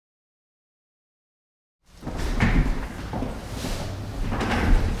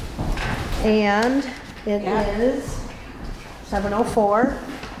And it is 7:04.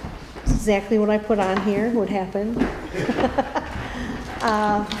 That's exactly what I put on here, what happened.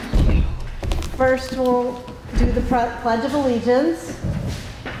 First, we'll do the Pledge of Allegiance.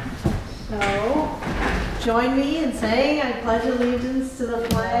 So, join me in saying I pledge allegiance to the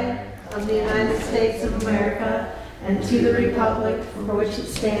flag of the United States of America and to the republic for which it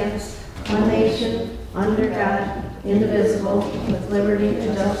stands, one nation, under God, indivisible, with liberty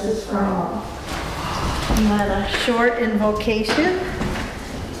and justice for all. And then a short invocation.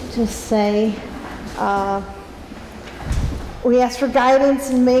 Just say, we ask for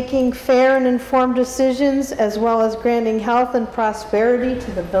guidance in making fair and informed decisions, as well as granting health and prosperity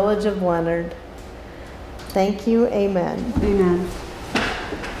to the village of Leonard. Thank you. Amen. Amen.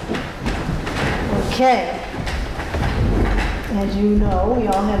 Okay. As you know, we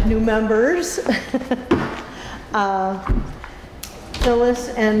all have new members. Phyllis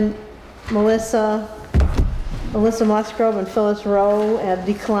and Melissa Musgrove and Phyllis Rowe have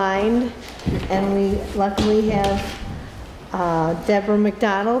declined, and we luckily have Deborah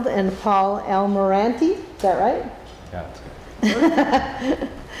McDonald and Paul Almoranti, is that right? Yeah.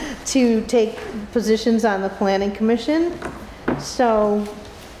 To take positions on the Planning Commission. So,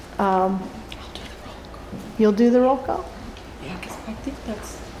 you'll do the roll call? Yeah, because I think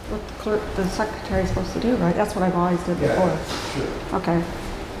that's what the secretary is supposed to do, right? That's what I've always did before. Yeah, sure. Okay.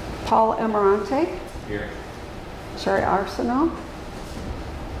 Paul Almoranti. Here. Sherry Arsenault.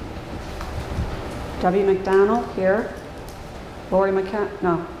 Debbie McDonald, here. Lori McKenna,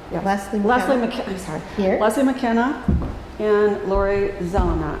 no, yes. Leslie McKenna. I'm sorry. Here. Leslie McKenna and Lori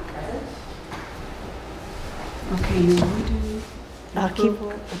Zelenak. Okay, now we do I'll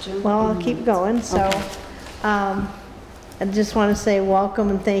keep going. So, okay. I just want to say welcome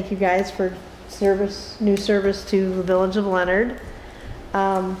and thank you guys for new service to the Village of Leonard.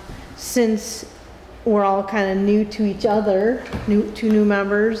 Since we're all kind of new to each other, two new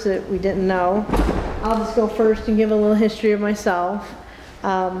members that we didn't know, I'll just go first and give a little history of myself.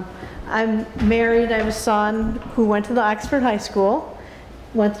 I'm married. I have a son who went to the Oxford High School,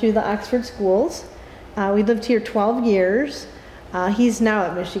 went through the Oxford schools. We lived here 12 years. He's now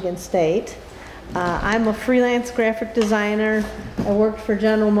at Michigan State. I'm a freelance graphic designer. I worked for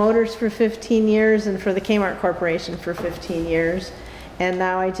General Motors for 15 years and for the Kmart Corporation for 15 years. And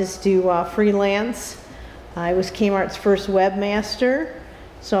now I just do freelance. I was Kmart's first webmaster,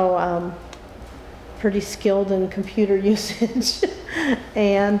 so pretty skilled in computer usage.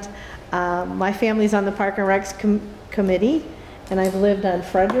 And my family's on the Park and Recs committee, and I've lived on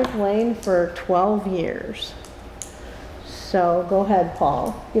Frederick Lane for 12 years. So go ahead,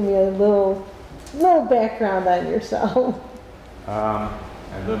 Paul. Give me a little background on yourself. I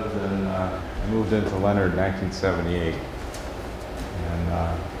moved into Leonard in 1978, and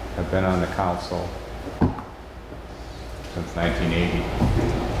have been on the council since 1980.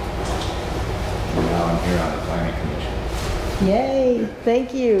 And now I'm here on the Planning Commission. Yay!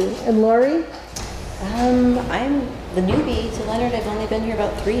 Thank you. And Lori? I'm the newbie to Leonard. I've only been here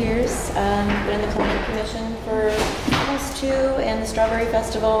about 3 years. Been in the Planning Commission for almost 2, and the Strawberry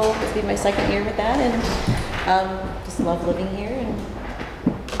Festival. This will be my 2nd year with that, and just love living here and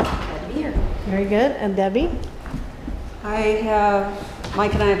glad to be here. Very good. And Debbie?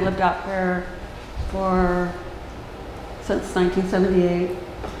 Mike and I have lived out here since 1978,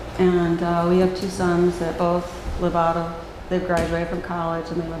 and we have 2 sons that both they've graduated from college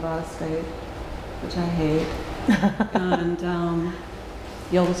and they live out of state, which I hate. And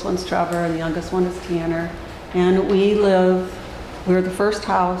the oldest one's Trevor and the youngest one is Tanner. And we're the first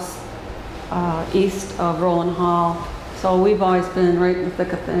house east of Rowland Hall. So we've always been right in the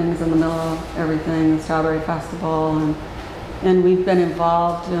thick of things, in the middle of everything, the Strawberry Festival, and we've been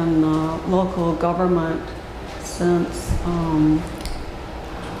involved in local government since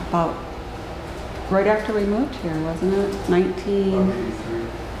about right after we moved here, wasn't it?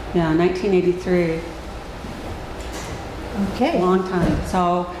 1983. Okay. A long time.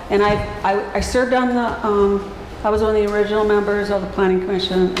 So, and I served on the, I was one of the original members of the Planning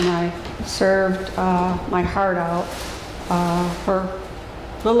Commission, and I served my heart out for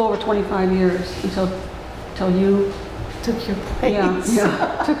a little over 25 years until you took your place.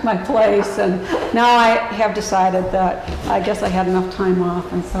 Yeah, took my place, and now I have decided that I guess I had enough time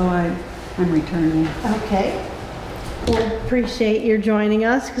off, and so I'm returning. Okay. We appreciate your joining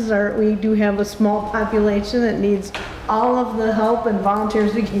us because we do have a small population that needs all of the help and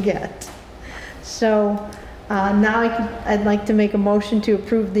volunteers we can get. So now I'd like to make a motion to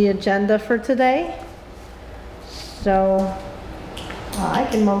approve the agenda for today. So I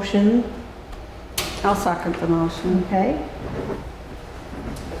can motion. I'll second the motion. Okay.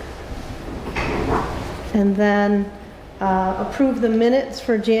 And then approve the minutes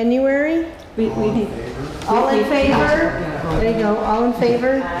for January. We need, All in favor? Yeah. There you go, all in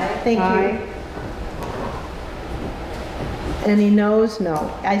favor? Thank Aye. you. Any noes?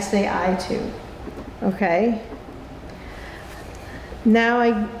 No. I say aye too. Okay. Now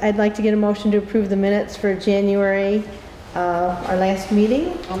I'd like to get a motion to approve the minutes for January, our last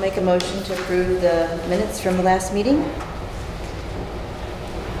meeting. I'll make a motion to approve the minutes from the last meeting.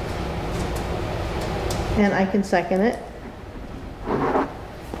 And I can second it.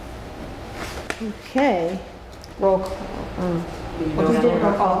 Okay. roll call. We did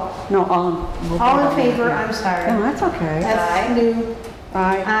roll call. No, All in favor, I'm sorry. Oh, that's okay. That's new.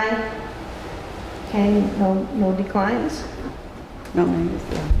 Aye. Aye. Okay, no declines. No, names,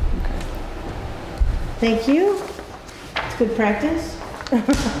 yeah, okay. Thank you. It's good practice.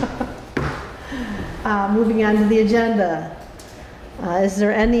 Moving on to the agenda. Is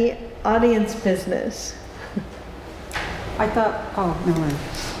there any audience business? I thought, oh, no mind.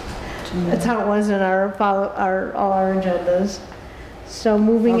 That's how it was in all our agendas. So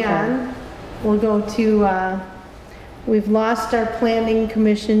moving Okay. on, we'll go to, we've lost our planning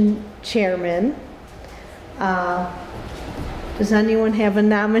commission chairman. Does anyone have a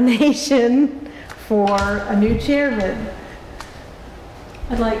nomination for a new chairman?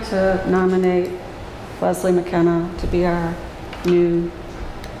 I'd like to nominate Leslie McKenna to be our new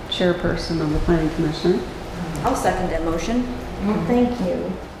chairperson of the planning commission. I'll second that motion. Well, thank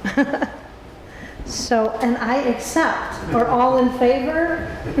you. So, and I accept. Are all in favor?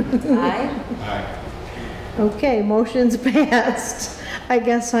 Aye. Aye. Okay, motion's passed. I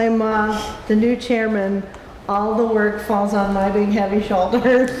guess I'm the new chairman. All the work falls on my big heavy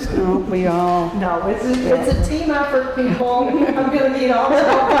shoulders. No, we all, No, it's a team effort, people. I'm gonna need all the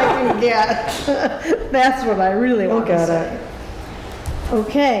help I can get. That's what I really want to get say.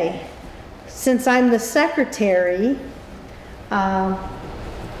 Okay, since I'm the secretary,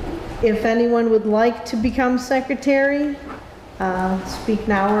 if anyone would like to become secretary, speak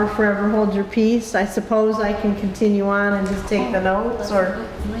now or forever hold your peace. I suppose I can continue on and just take the notes, or?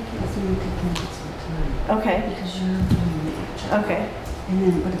 Mike has to take notes sometime. Okay, Because you're doing the job. okay, And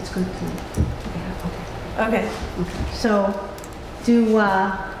then, but it's good to, yeah, okay. okay. So,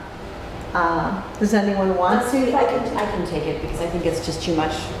 does anyone want Let's see, to? I can take it because I think it's just too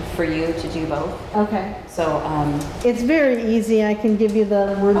much for you to do both. Okay. So, It's very easy. I can give you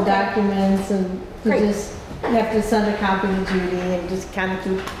the Word Okay. documents, and you Great. just have to send a copy to Judy and just kind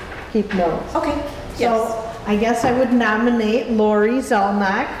of keep notes. okay, yes. So I guess I would nominate Lori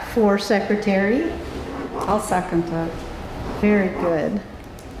Zelnok for secretary. I'll second it. Very good.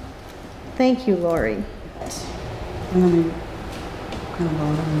 Thank you, Lori. And then we kind of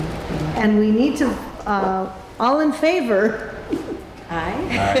vote on it. And we need to, all in favor? Aye.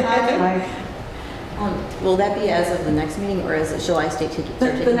 Aye. Will that be as of the next meeting, or is it, shall I start taking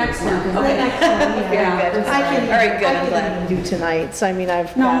The next notes one. now? The Okay. next one, yeah. Very good. I can, All right, good, I I'm can glad. even do tonight's. I mean,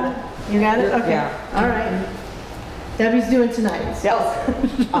 I've No. got it. You got it? Okay. Yeah. All right. Debbie's doing tonight's.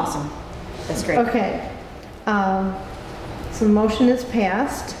 Awesome. That's great. Okay. So the motion is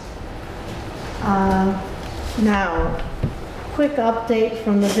passed. Now, quick update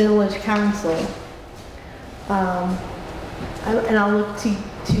from the village council. And I'll look to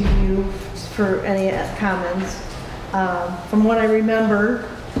you for any comments. From what I remember,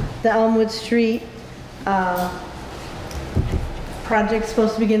 the Elmwood Street project's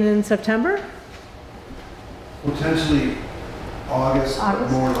supposed to begin in September? Potentially August, but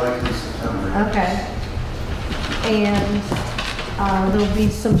August? more likely September. Okay. And there'll be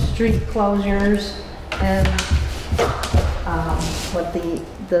some street closures, and what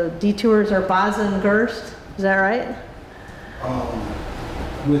the detours are Baza and Gerst, is that right?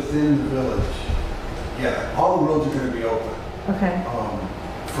 Within the village, yeah, all the roads are gonna be open, Okay,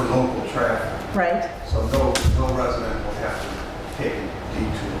 for local traffic. right, So no resident will have to take a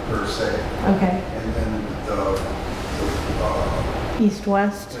detour per se. okay. And then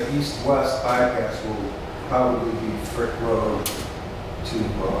East-west, the east-west bypass will probably be Frick Road to,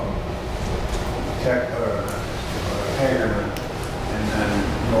 Hagerman, and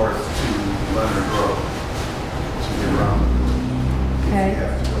then north to Leonard Road to get around. Okay. You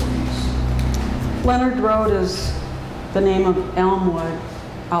have to go east. Leonard Road is the name of Elmwood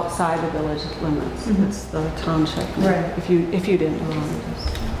outside the village limits. Mhm. It's the township. Right. If you didn't know it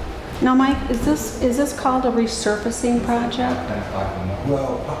is. Now, Mike, is this called a resurfacing project? 10 o'clock in the morning.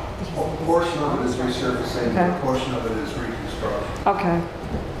 Well, a portion of it is resurfacing, Okay. a portion of it is reconstruction. Okay.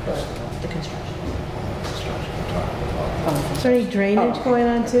 The construction. is there any drainage going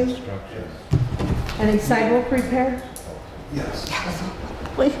on too? Structure. Any sidewalk repair? Yes.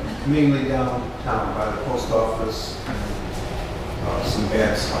 mainly downtown by the post office and some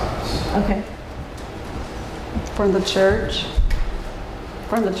bad spots. Okay. From the church?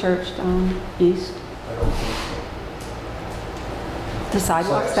 From the church down east? I don't think so. The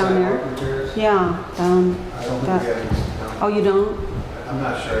sidewalks down there? Sidewalk repairs? Yeah, down I don't think that. we have any down. Oh, you don't? I'm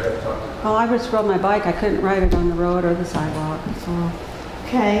not sure. I have to talk to Oh, I just rode my bike. I couldn't ride it on the road or the sidewalk, so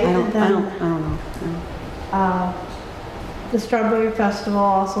Okay, I and don't then, know. No. the Strawberry Festival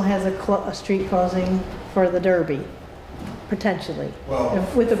also has a street closing for the Derby, potentially. Well,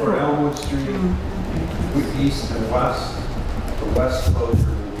 With for approval. Elmwood Street, with east and west, the west closure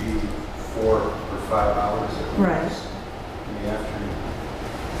will be 4 or 5 hours at Right. most in the afternoon.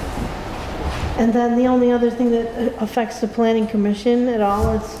 And then the only other thing that affects the planning commission at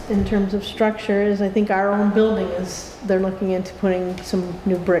all, it's in terms of structure, is I think our own building is, they're looking into putting some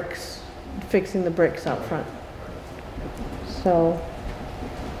new bricks, fixing the bricks out front. So,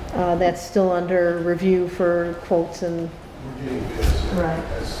 that's still under review for quotes and, We're getting bids Right.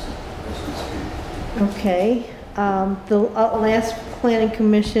 as we speak. okay. The last planning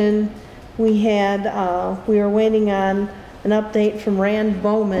commission, we had, we were waiting on an update from Rand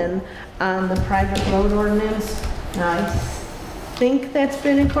Bowman on the private road ordinance. Now, I think that's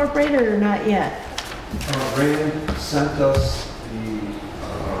been incorporated or not yet? Rand sent us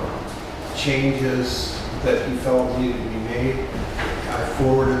the changes that he felt needed to be made. I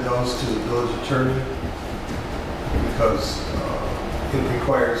forwarded those to the village attorney because it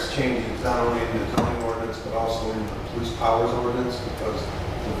requires changes not only in the zoning ordinance but also in the police powers ordinance because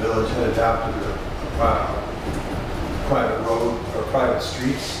the village had adopted a private road or private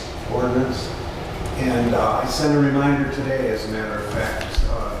streets ordinance. And I sent a reminder today, as a matter of fact,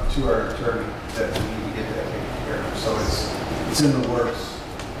 to our attorney that we need to get that taken care of. So it's in the works,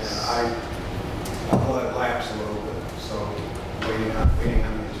 and I'll let it lapse a little bit. So waiting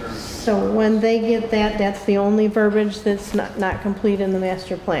on the attorney. So when they get that, that's the only verbiage that's not complete in the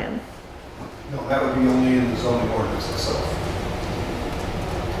master plan? No, that would be only in the zoning ordinance itself.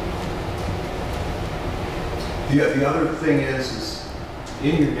 The other thing is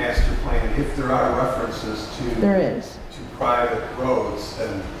in your master plan, if there are references There is. to private roads,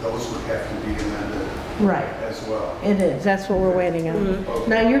 then those would have to be amended Right. as well. It is, that's what we're waiting on. Okay.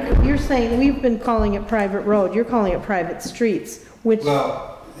 Now, you're saying, we've been calling it private road, you're calling it private streets, which,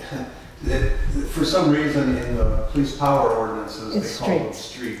 Well, for some reason in the police power ordinances, It's they call them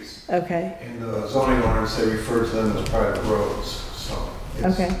streets. okay, In the zoning ordinance, they refer to them as private roads. So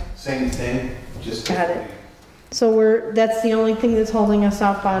Okay. it's same thing, just Got it. differently. so that's the only thing that's holding us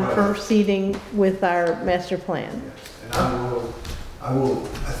up on Right. proceeding with our master plan. Yes. And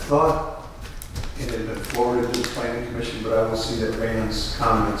I thought it had been forwarded to the planning commission, but I will see that Rand's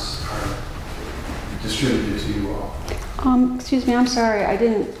comments are distributed to you all. Excuse me, I'm sorry, I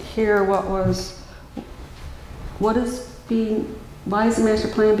didn't hear why is the master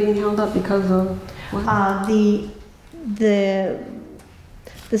plan being held up because of what?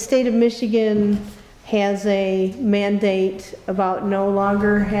 The state of Michigan has a mandate about no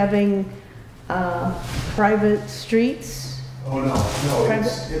longer having private streets. Oh, no,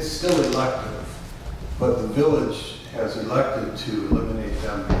 Private- it's still elective, but the village has elected to eliminate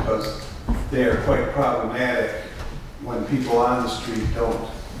them because they are quite problematic when people on the street don't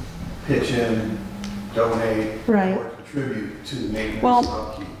pitch in, donate, Right. or contribute to the maintenance Well, and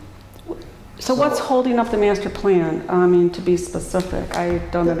upkeep. So what's holding up the master plan? I mean, to be specific, I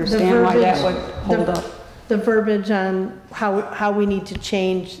don't The understand why that verbiage- would hold up. The verbiage on how we need to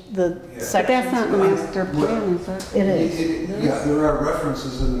change the Yeah. But sections. that's not in the master plan, is it? It is. Yeah, there are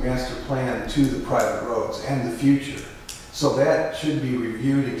references in the master plan to the private roads and the future. So that should be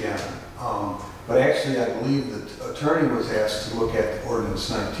reviewed again. But actually, I believe the attorney was asked to look at ordinance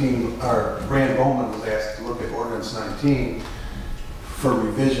 19, or Rand Bowman was asked to look at ordinance 19 for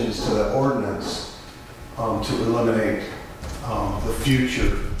revisions to the ordinance to eliminate the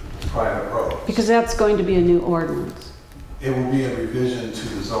future private roads. Because that's going to be a new ordinance. It will be a revision to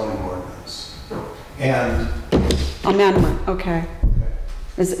the zoning ordinance. And Amendment, okay.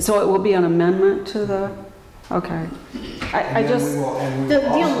 So it will be an amendment to the, okay. I And then just,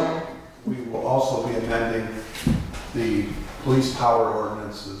 we will also be amending the police power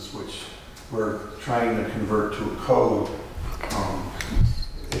ordinances, which we're trying to convert to a code.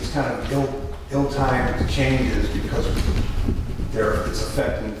 It's kind of ill-timed changes because it's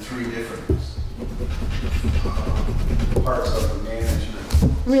affecting 3 different parts of the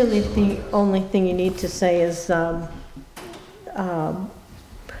management. Really, the only thing you need to say is the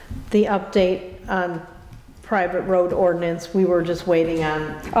update on private road ordinance. We were just waiting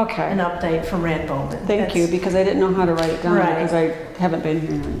on Okay. an update from Rand Bowman. Thank you, because I didn't know how to write it down Right. because I haven't been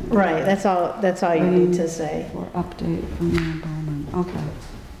here. Right, that's all you need to say. Or update from Leonard Bowman. Okay.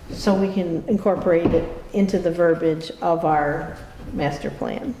 So we can incorporate it into the verbiage of our master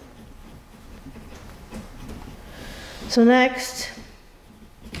plan. So next,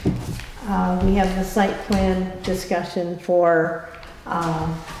 we have the site plan discussion for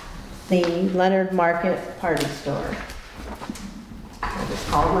the Leonard Market Party Store. I'll just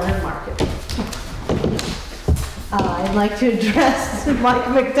call it Leonard Market. I'd like to address Mike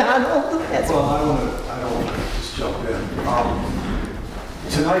McDonald. Well, I don't want to just jump in.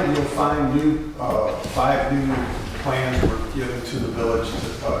 Tonight you'll find 5 new plans were given to the village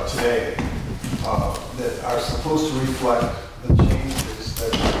today that are supposed to reflect the changes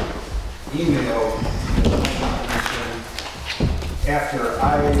that emailed after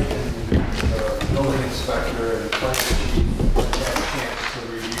I and the building inspector and the planning chief had a chance to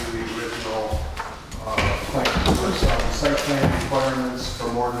review the original plan. First off, site plan requirements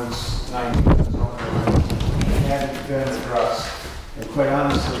from ordinance 19 hadn't been addressed. And quite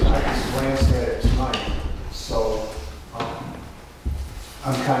honestly, I just glanced at it tonight, so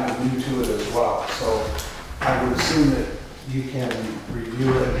I'm kind of new to it as well. So I would assume that you can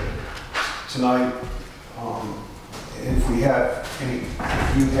review it tonight. If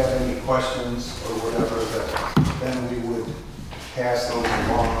you have any questions or whatever, then we would pass those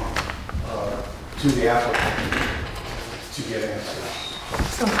along to the applicant to get answers.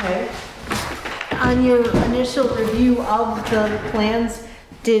 Okay. On your initial review of the plans,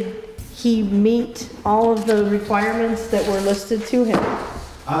 did he meet all of the requirements that were listed to him?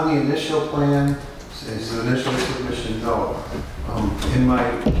 On the initial plan, his initial submission, no. In my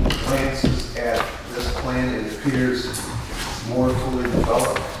glances at this plan, it appears more fully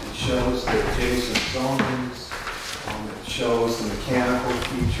developed. It shows the adjacent zonings, it shows the mechanical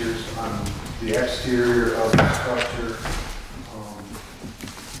features on the exterior of the structure.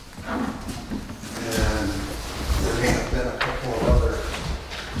 And there may have been a couple of other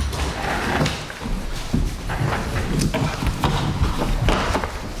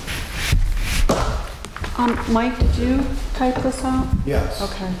Mike, did you type this out? yes.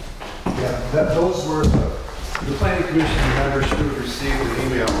 Okay. Yeah, those were the planning commission members should have received an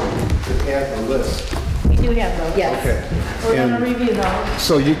email that had the list. We do have those, yes. Okay. We're And gonna review those.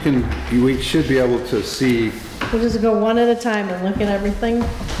 so we should be able to see. We'll just go one at a time and look at everything.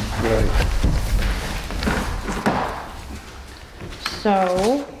 Right.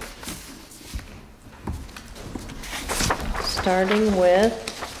 So, starting with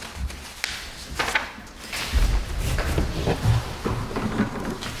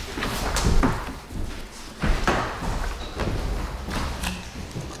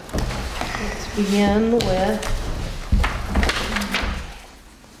let's begin with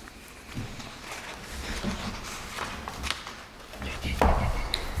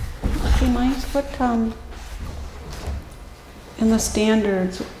Hey, Mike, what, in the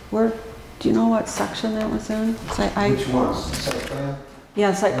standards, where, do you know what section that was in? Which ones? Site plan?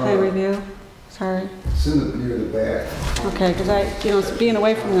 Yeah, site plan review. Sorry. It's near the back. Okay, because being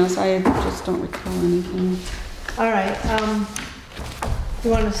away from this, I just don't recall anything. all right, you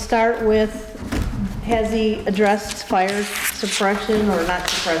want to start with, has he addressed fire suppression, or not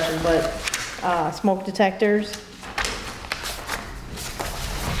suppression, but smoke detectors?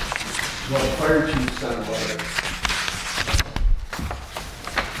 Well, the fire chief sent a letter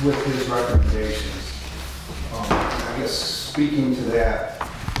with his recommendations. I guess speaking to that,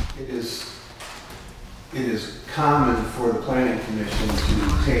 it is common for the planning commission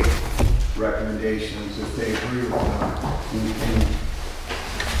to take recommendations if they agree with them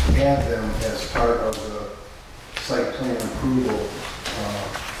and add them as part of the site plan approval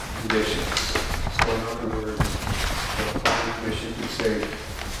conditions. So in other words, the planning commission could say,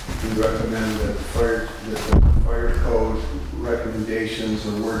 we recommend that the fire code recommendations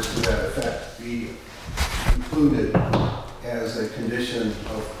or words to that effect be included as a condition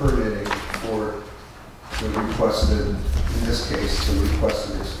of permitting for the requested, in this case, the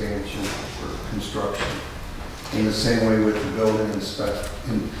requested expansion or construction. In the same way with the building inspector.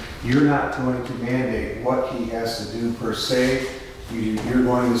 You're not going to mandate what he has to do per se. You're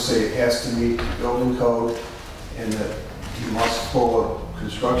going to say it has to meet the building code and that he must pull a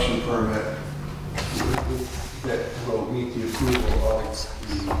construction permit that will meet the approval of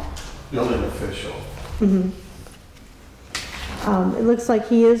the building official. Mm-hmm. It looks like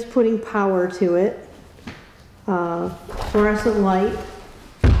he is putting power to it. Fluorescent light.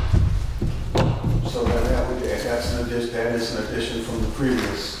 So then that is an addition from the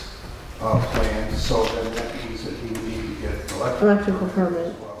previous plan. So then that means that he would need to get Electrical permit.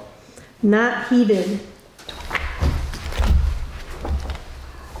 as well. Not heated.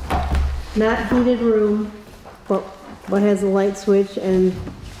 Not heated room, but has a light switch and,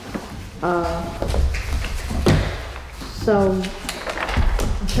 so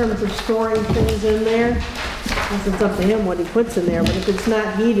in terms of storing things in there, I guess it's up to him what he puts in there, but if it's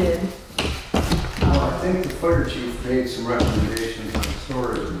not heated, Well, I think the fire chief made some recommendations on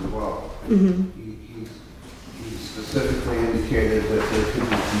storage as well. He specifically indicated that there could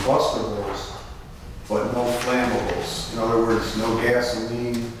be combustibles, but no flammables. In other words, no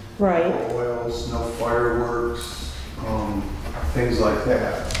gasoline, right, no oils, no fireworks, things like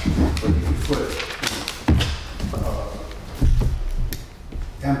that. But you could put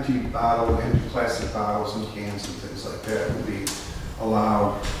empty plastic bottles and cans and things like that would be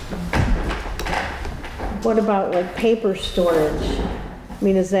allowed. what about like paper storage? I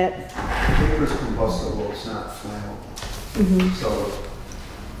mean, is that, Paper's combustible, it's not flammable. So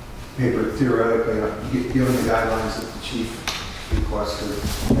paper theoretically, given the guidelines that the chief requested,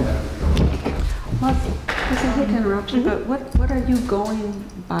 that would be okay. I hate to interrupt you, but what are you going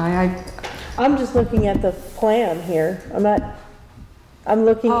by? I'm just looking at the plan here, I'm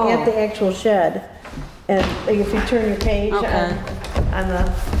looking at the actual shed. And like, if you turn your page on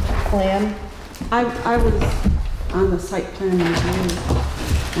the plan, I was on the site plan review,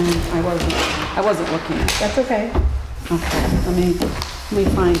 and I wasn't looking at it. that's okay. Okay, let me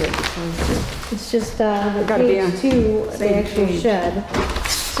find it, because It's just, Gotta be on page 2, the same actual page. shed.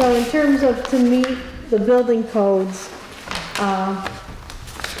 So in terms of to meet the building codes,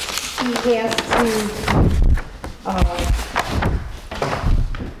 he has to,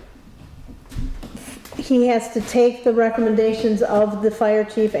 he has to take the recommendations of the fire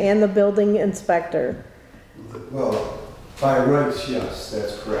chief and the building inspector. Well, by rights, yes,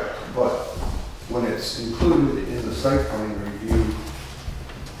 that's correct. But when it's included in the site plan review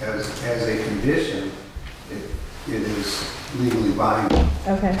as a condition, it is legally binding.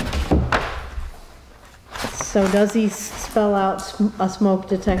 Okay. So does he spell out a smoke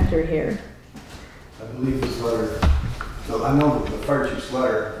detector here? I believe his letter, so I know the fire chief's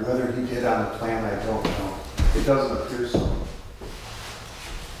letter, whether he did on the plan, I don't know. It doesn't appear so.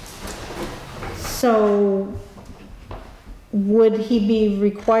 So would he be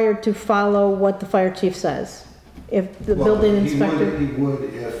required to follow what the fire chief says? If the Well, building inspector? He would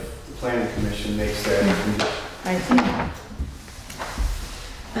if the planning commission makes that a condition. I see.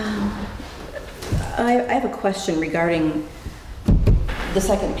 I have a question regarding the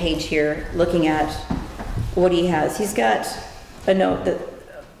second page here, looking at what he has. He's got a note that,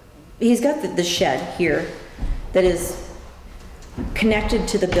 he's got the shed here that is connected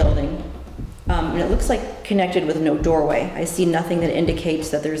to the building. And it looks like connected with no doorway. I see nothing that indicates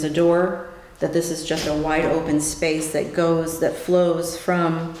that there's a door, that this is just a wide open space that flows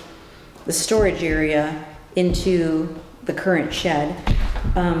from the storage area into the current shed.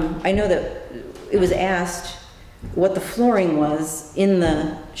 I know that it was asked what the flooring was in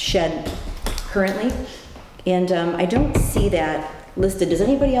the shed currently, and I don't see that listed. Does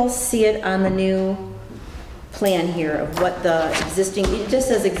anybody else see it on the new plan here of what the existing, it just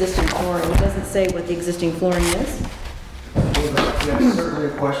says existing flooring, it doesn't say what the existing flooring is? Well, that's certainly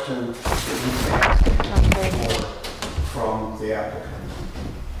a question that we can ask from the applicant.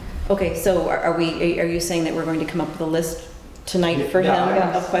 Okay, so are you saying that we're going to come up with a list tonight for him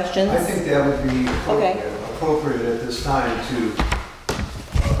Yeah, of questions? I think that would be Okay. appropriate at this time to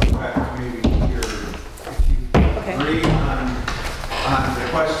maybe hear if you Okay. agree on the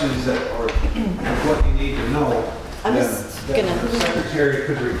questions that, or what you need to know. I'm then just then gonna- the secretary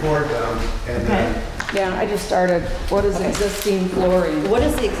could record them and then. Yeah, I just started, what is Okay. existing flooring? What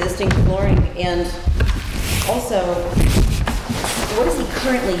is the existing flooring, and also, what is he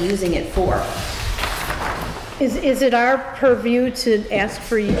currently using it for? Is it our purview to ask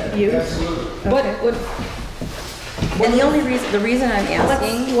for use? Absolutely. What, And the reason I'm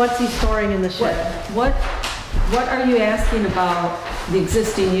asking, What's he storing in the shed? what are you asking about the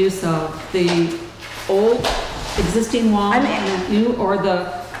existing use of? The old existing wall I'm- and the new, or the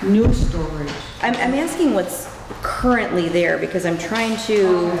new storage? I'm asking what's currently there, because I'm trying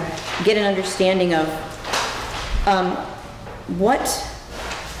to get an understanding of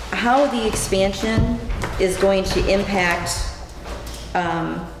how the expansion is going to impact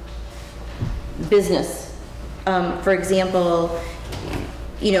business. For example,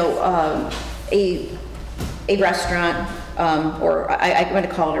 you know, a restaurant, or I'm going to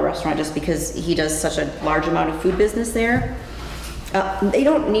call it a restaurant just because he does such a large amount of food business there. They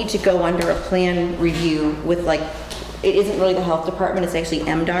don't need to go under a plan review with, like, it isn't really the health department, it's actually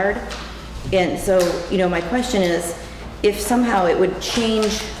MDARD. And so, you know, my question is, if somehow it would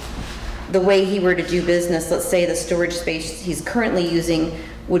change the way he were to do business, let's say the storage space he's currently using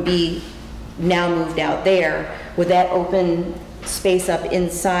would be now moved out there, would that open space up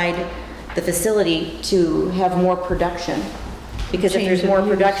inside the facility to have more production? Because if there's more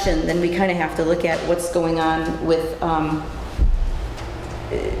production, then we kind of have to look at what's going on with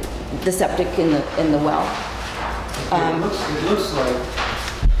the septic in the well. It looks like,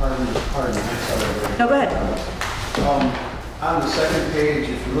 pardon me, I'm sorry. No, go ahead. On the second page,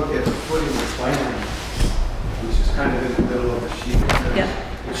 if you look at the footing plan, which is kind of in the middle of the sheet,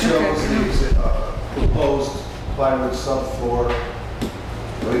 it shows these proposed plywood subfloor.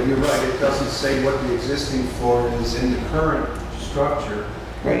 But you're right, it doesn't say what the existing floor is in the current structure.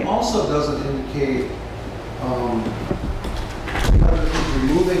 Right. It also doesn't indicate, because he's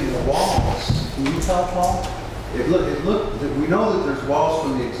removing the walls. Can you tell, Paul? We know that there's walls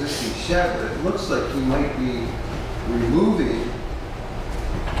from the existing shed, but it looks like he might be removing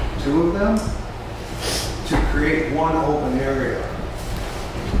 2 of them to create one open area.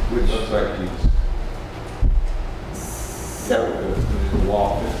 Which looks like the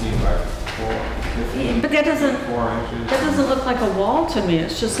wall 15 by 4. But that doesn't, 4 inches. that doesn't look like a wall to me.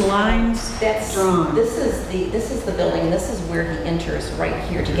 It's just lines drawn. This is the building, and this is where he enters right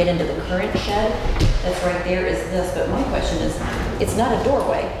here to get into the current shed. That's right there is this, but my question is, it's not a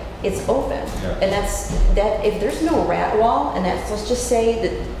doorway, it's open. Yeah. And if there's no rat wall, and let's just say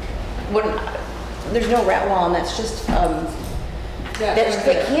that, there's no rat wall, and that's just,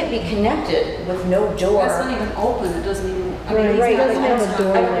 that can't be connected with no door. That's not even open, it doesn't even, I Right, mean, right, these it doesn't have a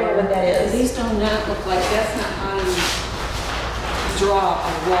door I don't know what that is. These do not look like, that's not how you draw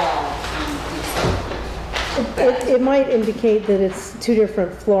a wall. It might indicate that it's 2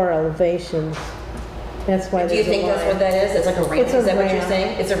 different floor elevations. That's why Do you there's a think that's what line. that is? It's like a ramp, It's a is that what you're ramp.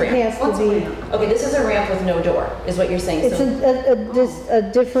 saying? It's a It ramp. has to What's a be, ramp? Okay, this is a ramp with no door, is what you're saying. it's So- just a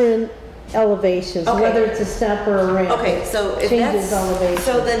different elevation, so Okay. whether it's a step or a ramp. Okay, so if Changes that's, elevation.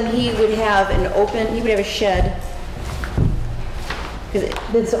 so then he would have he would have a shed. 'Cause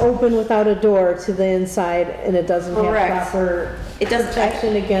It's open without a door to the inside, and it doesn't have Correct. proper It doesn't-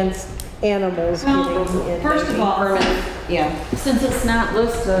 protection against animals Well, getting in. first of all, Yeah. since it's not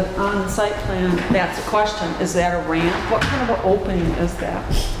listed on the site plan, that's a question. Is that a ramp? What kind of an opening is that?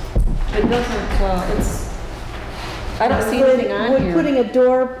 It doesn't, I don't see anything on Would here. putting a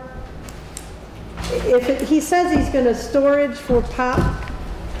door, he says he's gonna storage for pop,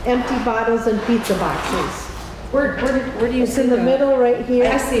 empty bottles and pizza boxes. Where do you It's see in the that? middle right here.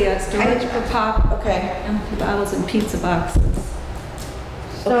 I see it, storage for pop, Okay. empty bottles and pizza boxes.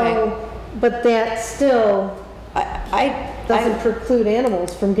 So, but that still I doesn't preclude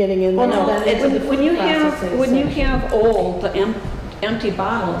animals from getting in there. Well, no, then into the When you food processing when you section. have old, empty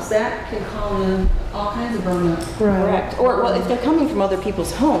bottles, that can call in all kinds of vermin. Right. correct. Or, well, if they're coming from other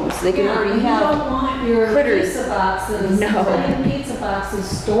people's homes, they can already You have, don't want your critters. pizza boxes, No. plain pizza boxes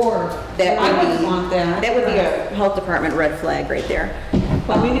stored. That I would wouldn't be- want that. that would be a health department red flag right there.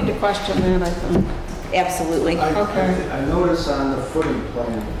 Well, we need to question that, I think. Absolutely. Okay. I notice on the footing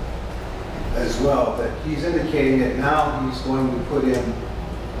plan as well that he's indicating that now he's going to put in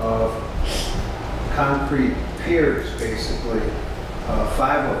concrete piers, basically,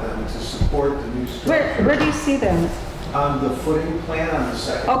 5 of them to support the new structure. Where do you see that? On the footing plan on the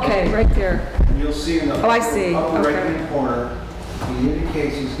second. Okay, right there. And you'll see in the Oh, I see. upper Okay. right-hand corner, he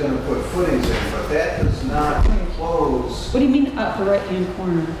indicates he's going to put footings in, but that does not close What do you mean upper right-hand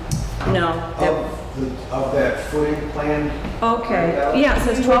corner? No. of that footing plan. Okay, yeah, it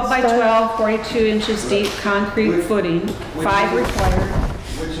says 12 by 12, 42 inches deep, concrete footing, 5 required.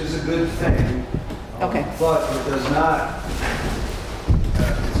 Which is a good thing. Okay. But it does not,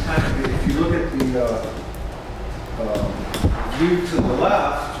 it's kind of, if you look at the view to the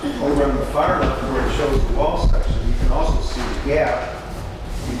left, over on the far left where it shows the wall section, you can also see the gap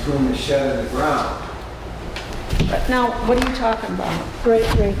between the shed and the ground. Now, what are you talking about? Right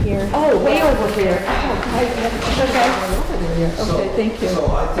here. Oh, way over here. So- Okay, thank you. So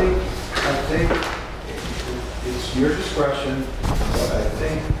I think it's your discretion, but I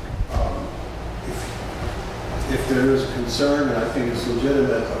think if there is concern, and I think it's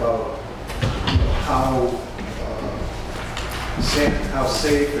legitimate about how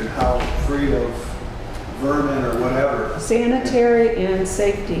safe and how free of vermin or whatever. Sanitary and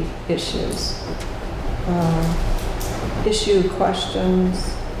safety issues. Issue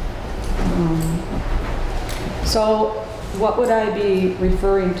questions. So what would I be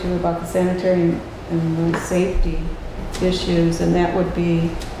referring to about the sanitary and the safety issues? And that would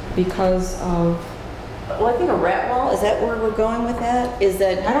be because of Well, I think a rat wall, is that where we're going with that? Is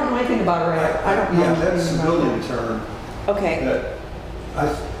that? I don't know anything about a rat. I don't know. Yeah, that's anything the about building that. term Okay,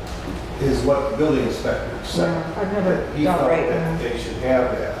 is what the building inspector said. Yeah, I've never That he dealt felt right. that they should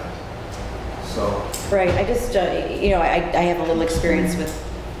have that. So, right, I just, you know, I have a little experience with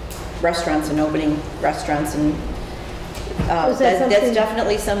restaurants and opening restaurants, and Was that that's something-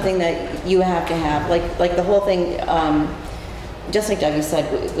 definitely something that you have to have, like the whole thing, just like Doug said,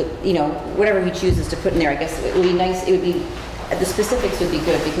 you know, whatever he chooses to put in there, I guess it would be nice, it would be, the specifics would be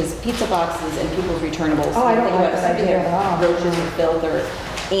good, because pizza boxes and people's returnables. Oh, I don't think like about that somebody idea had at all. roaches or filth or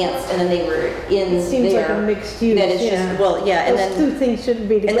ants, and then they were in It seems like there. a mixed use, That is yeah. just, well, yeah, and Those then. two things shouldn't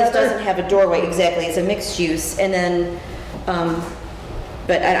be And together. this doesn't have a doorway, exactly, it's a mixed use, and then,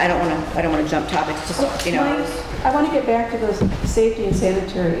 but I don't wanna jump topics, just, you know. I want to get back to the safety and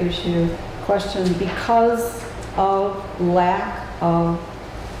sanitary issue question because of lack of,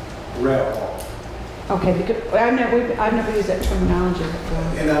 rat wall. okay, because I've never used that terminology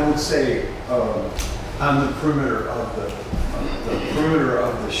before. And I would say, on the perimeter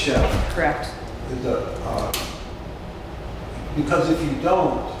of the shed, Correct. because if you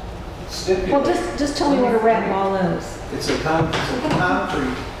don't stipulate. Well, just tell me what a rat wall is. It's a concrete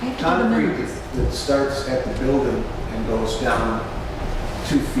that starts at the building and goes down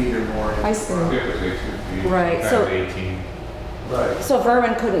 2 feet or more. I see. Typically 2 feet. Right, so- sometimes 18. Right, So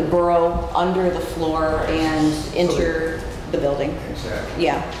vermin couldn't burrow under the floor and enter the building? exactly.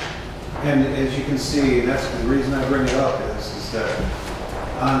 Yeah, And as you can see, that's the reason I bring it up is that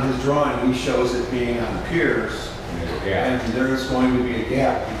on his drawing, he shows it being on piers, Yeah. and there's going to be a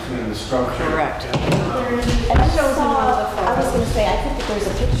gap between the structure. Correct. and, and I was gonna say, I think that there's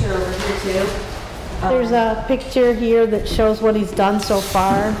a picture over here too. There's a picture here that shows what he's done so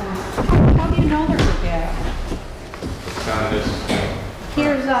far. How do you know there's a gap? It's on this,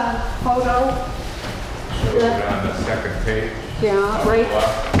 Here's a photo. shows it on the second page. Yeah, on the right.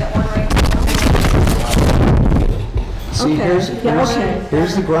 left. That one right See, Okay. here's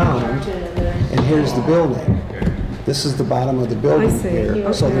the ground, and here's the building. This is the bottom of the building I see.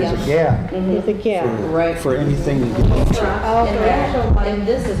 here, so there's a gap With a gap. Right. for anything to get into. And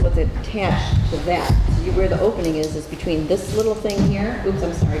this is what's attached to that. So where the opening is between this little thing here, oops,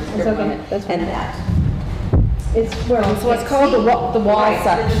 I'm sorry, just That's grabbed my okay. hand, That's and fine. that. It's where we So it's called the wall Right,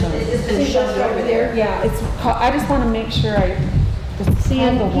 section. It's been shoved over there. Yeah, it's, I just want to make sure I, it's see,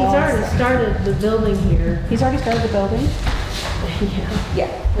 called the he's wall already section. started the building here. He's already started the building? Yeah.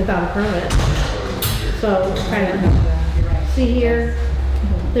 Yeah. Without a permit. So kind of, see here,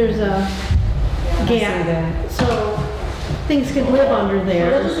 there's a gap. So things could live under It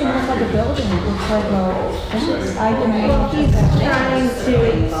there. doesn't even look like a building, it looks like a fence. I didn't Well, know. he's trying to, see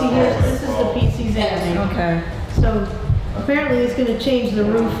here, this is the piece he's adding. Okay. So apparently he's gonna change the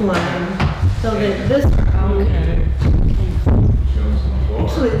roof line so that this, Okay.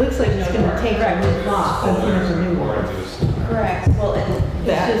 actually it looks like he's gonna take the roof off and put in a new one. Correct. Well, and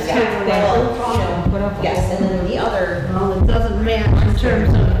It's just yeah, taking well, that roof off. you know, Put up a yes, and wall. then the other, Well, it doesn't match in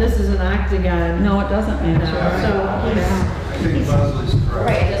terms of, this is an octagon. No, it doesn't match. So he's, I think Leslie's correct.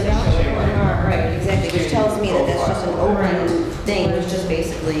 right, it doesn't show it. Right, exactly, which tells me that that's just an open thing, which just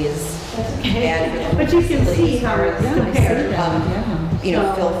basically is bad for the but you can see how as it's far as, compared. Yeah. you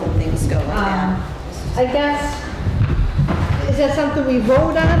know, filth and things go like that. I guess, is that something we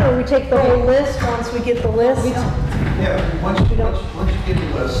vote on, or we take the whole list once we get the list? Yeah, once you get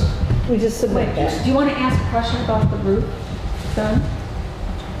the list, We just submit Do that. you want to ask a question about the roof, then?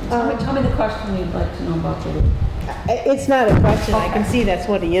 Tell me the question you'd like to know about the roof. It's not a question, I can see that's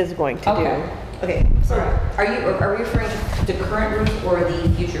what he is going to Okay. do. Okay, so are we referring to the current roof or the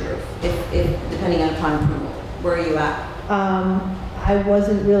future roof? If depending upon approval, where are you at? I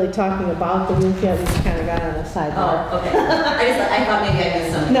wasn't really talking about the roof yet, we just kind of got on a sidebar. Oh, okay. I thought maybe I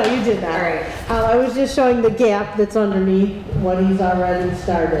missed something. No, you did not. All right. I was just showing the gap that's underneath what he's already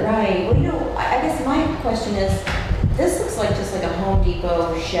started. Right, well, you know, I guess my question is, this looks like just like a Home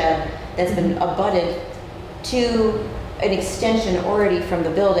Depot shed that's been abutted to an extension already from the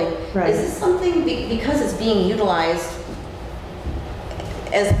building. Right. Is this something, because it's being utilized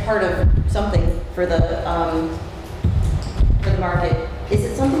as part of something for the market, is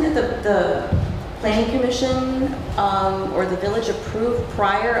it something that the planning commission or the village approved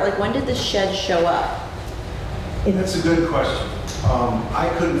prior? Like, when did this shed show up? that's a good question. I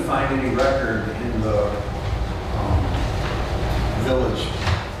couldn't find any record in the village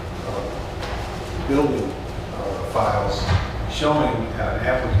building files showing an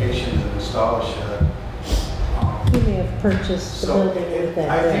application to install a shed. He may have purchased the So building with that.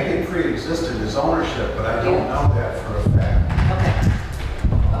 I think it pre-existed as ownership, but I don't know that for a fact. Okay.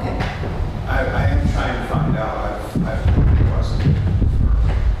 Okay. I am trying to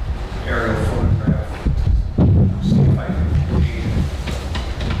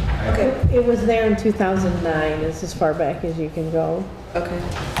It was there in 2009, is as far back as you can go Okay.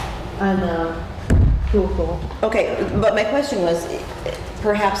 on Google. Okay, but my question was,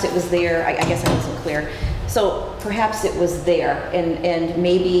 perhaps it was there, I guess I wasn't clear. So perhaps it was there, and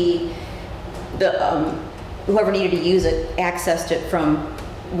maybe the whoever needed to use it accessed it from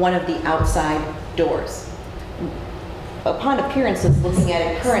one of the outside doors. Upon appearances, looking at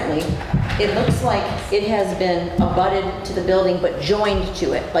it currently, it looks like it has been abutted to the building but joined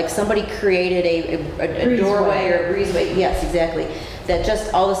to it. Like somebody created a doorway or a breezeway, yes, exactly, that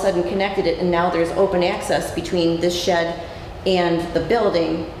just all of a sudden connected it, and now there's open access between this shed and the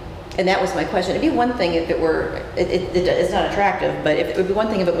building. And that was my question. It'd be one thing if it were, it's not attractive, but it would be one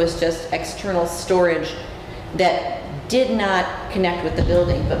thing if it was just external storage that did not connect with the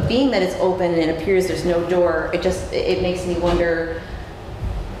building. But being that it's open and it appears there's no door, it makes me wonder,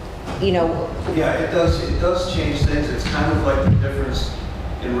 you know. Yeah, it does change things. It's kind of like the difference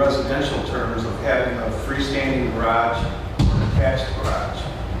in residential terms of having a freestanding garage or an attached garage.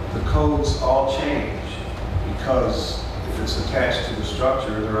 The codes all change because if it's attached to the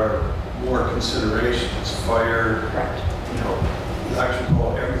structure, there are more considerations, fire, Correct. you know,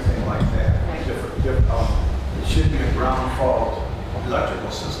 electrical, everything like that. Right. It should be a ground fault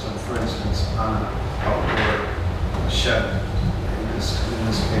electrical system, for instance, on an outdoor shed. In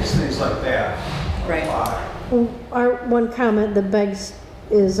this case, things like that Right. apply. Our one comment that begs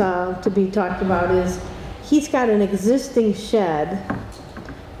is to be talked about is he's got an existing shed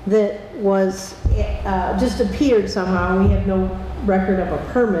that was just appeared somehow. We have no record of a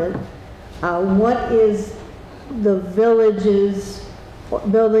permit. What is the village's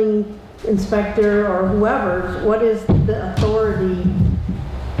building inspector or whoever, what is the authority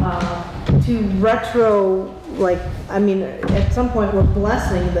to retro, like, I mean, at some point we're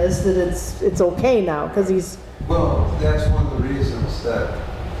blessing this, that it's okay now, because he's... Well, that's one of the reasons that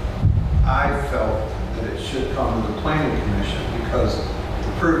I felt that it should come to the planning commission, because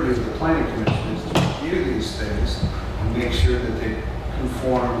the purview of the planning commission is to review these things and make sure that they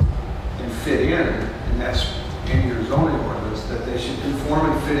conform and fit in, and that's in your zoning ordinance, that they should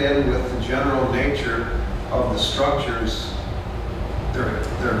conform and fit in with the general nature of the structures, their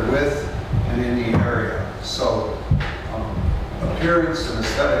width and in the area. So appearance and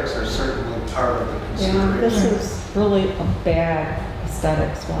aesthetics are certainly part of the consideration. This is really a bad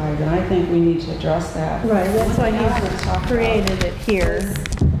aesthetics wise, and I think we need to address that. Right, that's why One thing I he's wanna talk about created it here. is-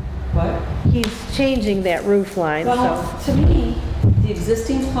 What? He's changing that roof line, Well, so... to me, the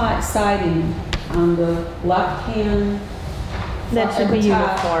existing siding on the left-hand. That should be at the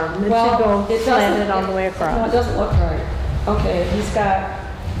top- uniform. It Well, should go it slanted doesn't- all the way No, it across. doesn't look right. Okay, he's got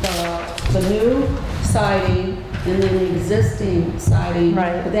the new siding and then the existing siding.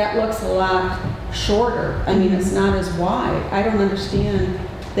 Right. But that looks a lot shorter. I mean, it's not as wide. I don't understand.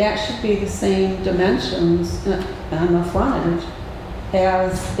 That should be the same dimensions on the frontage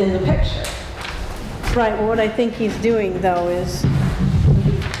as in the picture. Right, well, what I think he's doing, though, is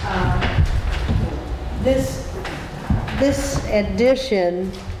this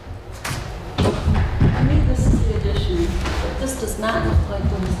addition, I mean, this is the addition, but this does not look like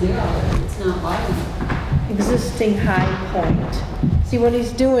what was there already. It's not wide enough. existing high point. See, what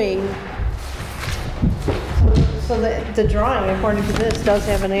he's doing, so the drawing, according to this, does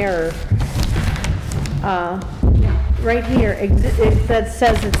have an error. Right here, that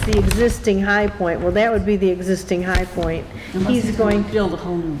says it's the existing high point. Well, that would be the existing high point. He's going, build a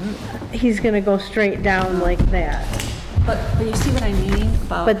whole new roof. he's gonna go straight down like that. But you see what I mean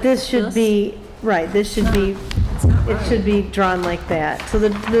about But this should be, right, this should be, It's not it right. should be drawn like that. So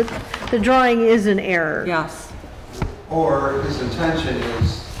the drawing is an error. Yes. Or his intention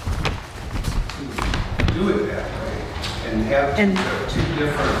is to do it that way and have two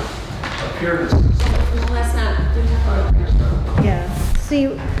different appearances. Well, that's not, they're not about picture. Yeah, see,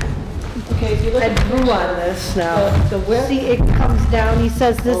 Okay, if you look I at the drew picture, on this now. The width. See, it comes down, he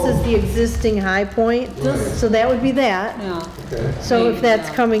says this is the existing high point, so that would be that. Yeah. Okay. So if that's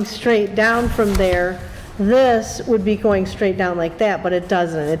Yeah. coming straight down from there, this would be going straight down like that, but it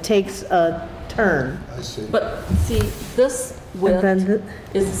doesn't. It takes a turn. I see. But see, this And then width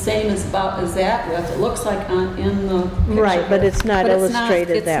is the same as that width. It looks like in the picture. Right, but it's not But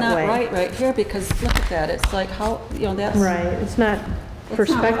illustrated that way. It's not right here because look at that. It's like how, you know, that's. Right, it's not It's not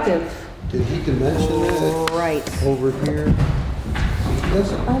perspective. Did he dimension that Right. over here? He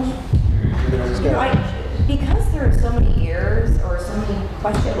doesn't. You know, he's got- Right, because there are so many errors or so many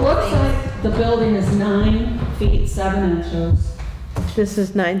questions. It looks like the building is 9 feet 7 inches. This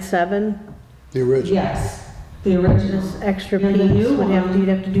is 9.7. The original. Yes, the original. This extra And the piece new would have, one- you'd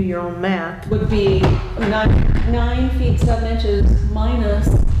have to do your own math. Would be 9 feet 7 inches minus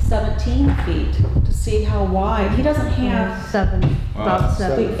 17 17 feet to see how wide. He doesn't have about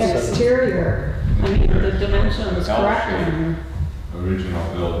seven. the exterior. I mean, the dimension is correct.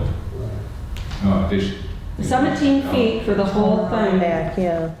 Original building. No addition. 17 feet for the whole thing, back,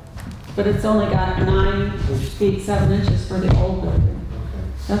 yeah. but it's only got 9 feet 7 inches for the old building.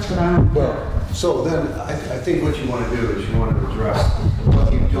 That's what I'm. Well, so then I think what you want to do is you want to address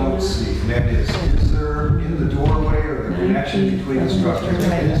what you don't see, and that is there in the doorway or the connection between the structures,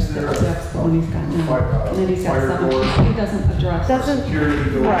 is there That's the one he's got now. And then he's got fire 7. door, He doesn't address. Doesn't- security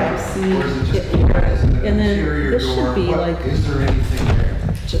door, Right. or is it just an And then interior this should door? be What- like- Is there anything there?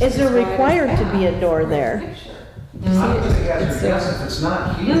 Is there required to be a door there? I'm going to hazard a guess if it's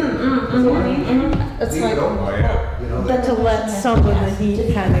not heated. It's leave like, it open. Oh, yeah. You know, But to let some of the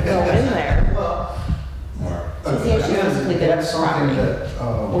heat kind of go in there. Again, that's something that.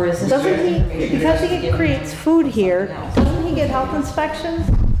 Or is this? Doesn't he, because he creates food here, doesn't he get health inspections?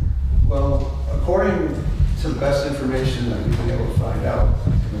 Well, according to the best information that we've been able to find out,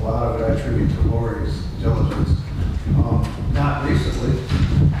 and a lot of it I attribute to Lori's diligence, not recently,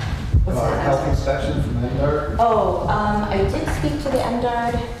 health inspection from Endar. Oh, I did speak to the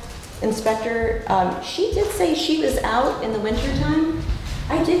MDARD inspector. She did say she was out in the wintertime.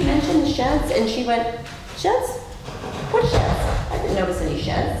 I did mention the sheds, and she went, sheds? What sheds? I didn't notice any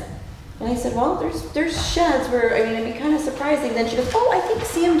sheds. And I said, well, there's sheds where, I mean, it'd be kind of surprising. Then she goes, oh, I think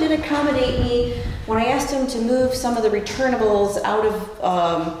Sam did accommodate me when I asked him to move some of the returnables out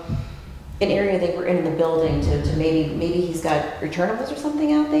of an area they were in the building to maybe he's got returnables or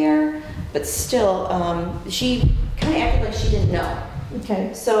something out there. But still, she kind of acted like she didn't know.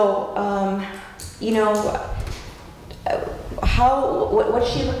 Okay. So, you know, what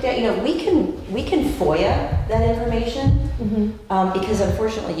she looked at, you know, we can FOIA that information because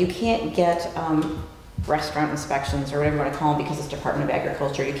unfortunately you can't get restaurant inspections or whatever you want to call them because it's Department of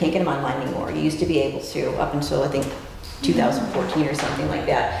Agriculture. You can't get them online anymore. You used to be able to up until I think 2014 or something like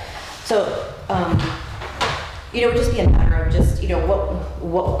that. So, you know, it would just be a matter of just, you know,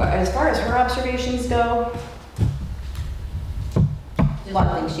 what as far as her observations go, a lot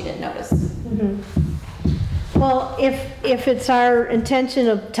of things she didn't notice. Well, if it's our intention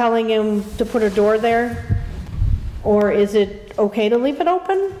of telling him to put a door there, or is it okay to leave it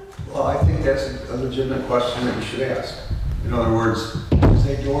open? Well, I think that's a legitimate question that you should ask. In other words, is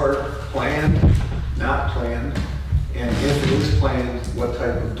a door planned, not planned? And if it is planned, what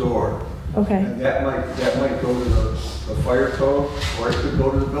type of door? Okay, And that might go to the fire code, or it could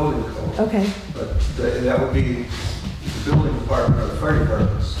go to the building code. okay, But that would be the building department or the fire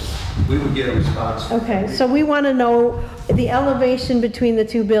departments. We would get a response. okay. So we want to know the elevation between the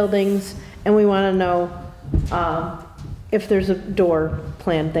two buildings, and we want to know if there's a door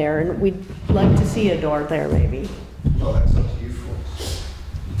planned there, and we'd like to see a door there maybe. Well, that's up to you folks.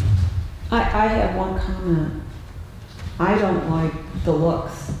 I have one comment. I don't like the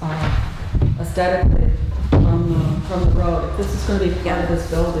looks aesthetically from the road. If this is going to be part of this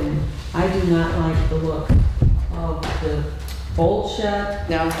building, I do not like the look of the old shed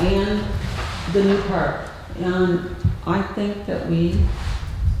and the new part. And I think that we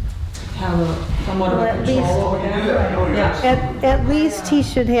have somewhat of Well, a at control least- over that. Yeah. At least he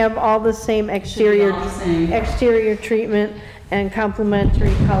should have all the same exterior, all the same. exterior treatment and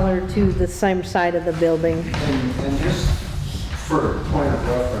complementary color to the same side of the building. And just for point of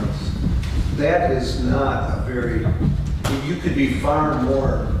reference, that is not a very, you could be far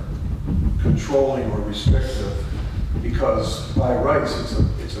more controlling or restrictive because by rights,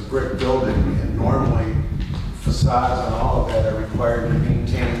 it's a brick building and normally facades and all of that are required to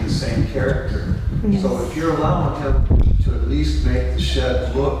maintain the same character. So if you're allowing him to at least make the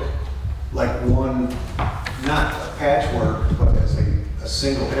shed look like one, not a patchwork, but as a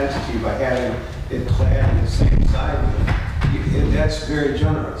single entity by having it clad in the same siding, that's very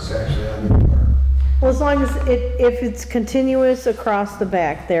generous actually on your part. Well, as long as if it's continuous across the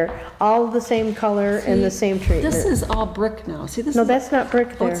back, they're all the same color and the same treatment. This is all brick now. See, this No, is that's not brick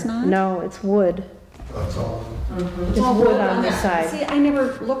Oh, there. it's not? No, it's wood. That's all. It's wood on the that. side. See, I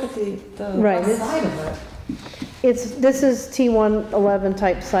never look at the Right, it's- side of it. This is T111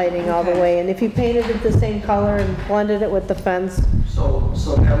 type siding all the Okay. way, and if you painted it the same color and blended it with the fence, So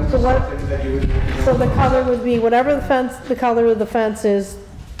that would So be what- something that you would. so the color would be whatever the color of the fence is,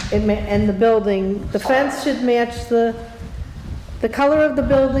 and the building, the fence should match the color of the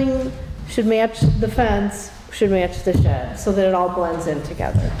building should match the fence, should match the shed, so that it all blends in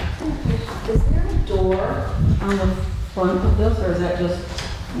together. Is there a door on the front of this, or is that just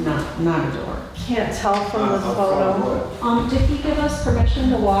not a door? Can't tell from the Up front photo. wood. Did he give us permission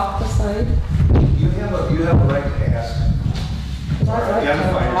to walk the site? You have a right to ask.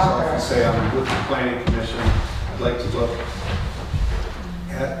 Identify yourself say I'm with the planning commission, I'd like to look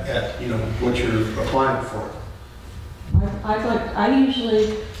at, you know, what you're applying for. I usually,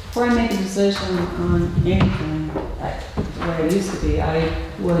 before I make a decision on anything, the way it used to be, I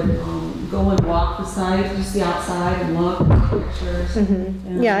would go and walk the site, just the outside and look at the pictures.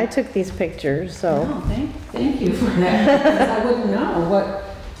 And- Yeah, I took these pictures, so. No, thank you for that, because I wouldn't know what,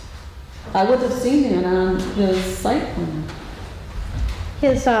 I would have seen it on the site plan.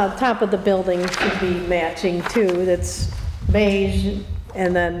 His top of the building should be matching too, that's beige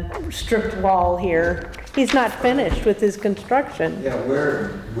and then stripped wall here. He's not finished with his construction. Yeah,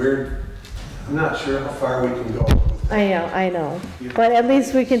 I'm not sure how far we can go with that. I know, but at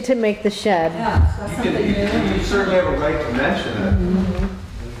least we can make the shed. Yeah, that's something new. You certainly have a right to mention it. And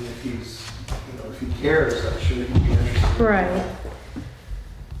if he's, you know, if he cares, I'm sure he'd be interested. Right.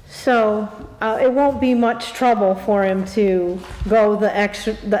 So, it won't be much trouble for him to go the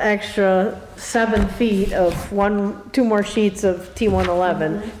extra 7 feet of 2 more sheets of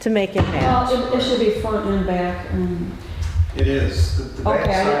T111 to make it match. Well, it should be front and back and. It is. The back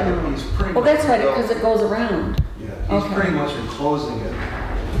Okay, I side, didn't know. he's pretty Well, much. that's right, because it goes around. Yeah, he's Okay. pretty much enclosing it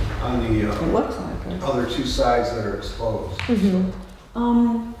on It the looks like it. other 2 sides that are exposed.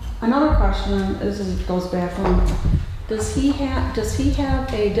 Another question, this goes back on, does he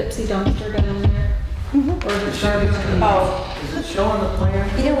have a Dipsy dumpster down there? Or is it garbage? Oh, Is it showing the plan?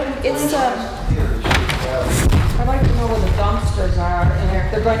 you know, it's, Here, it should have. I'd like to know where the dumpsters are and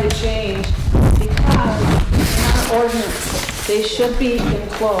if they're going to change, because in our ordinance, they should be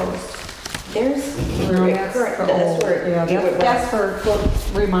enclosed. there's, No, that's where, Yeah, you would that's for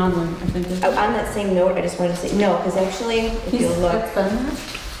remodeling, I think. isn't it? On that same note, I just wanted to say, no, because actually, if you look, That's been there?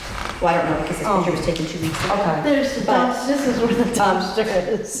 well, I don't know, because this picture was taken 2 weeks ago. Okay. There's the But- dumpster, this is where the dumpster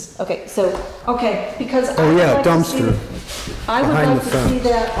is. Okay, so, Okay, because I Oh, would yeah, like to dumpster. see, I would Behind like the to see fence.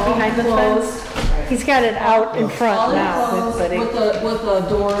 that all Behind the enclosed. fence? He's got it out in All front now, enclosed but with a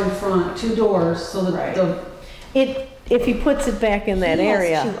door in front, 2 doors, so that Right. if he puts it back in that He has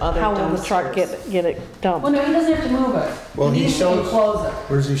area, 2 other how will the truck dumpsters. get it Well, dumped? no, he doesn't have to move it. Well, he needs to shows- enclose it.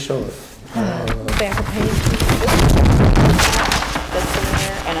 Where does he show it? Back of page. that's in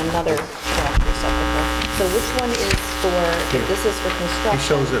there, and another trash receptacle. So which one is for, if this is for He construction,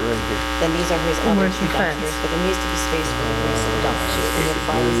 shows it right here. then these are his And other where's 2 the fence? dumpsters, but there needs to be space for the grease and dump too, and your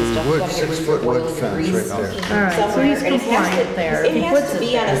fryers and stuff. You Wood, gotta get rid of 6-foot your wood oil and fence grease right there. All right, so somewhere, he's and it has compliant to- there. It He has puts to it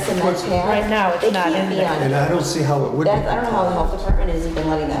be on a cement pad. Right now, it's It not can't in be there. on- And I don't see how it would be That, I don't know how the health department is even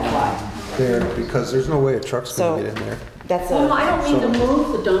letting that fly. there, because there's no way a truck's So- gonna get in there. That's Well, I a, don't mean to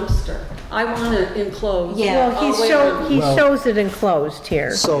move the dumpster. I want it enclosed. Yeah. Well, all the way around. he Well- shows it enclosed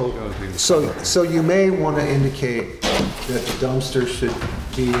here. So you may want to indicate that the dumpster should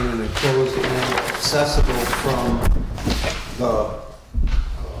be in an enclosed area accessible from the,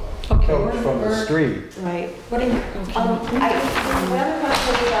 from the street. right. What do you, whatever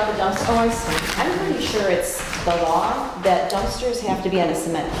question about the dumpster, oh, I see. I'm pretty sure it's the law that dumpsters have to be on a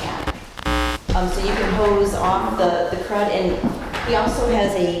cement pad. So you can hose off the crud, and he also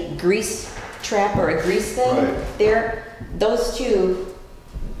has a grease trap or a grease thing Right. there. Those 2,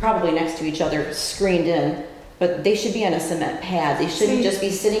 probably next to each other, screened in, but they should be on a cement pad. They shouldn't See, just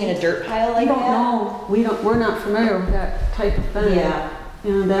be sitting in a dirt pile I like don't that. know, we're not familiar with that type of thing. Yeah.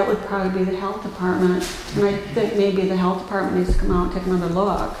 And that would probably be the health department, and I think maybe the health department needs to come out and take another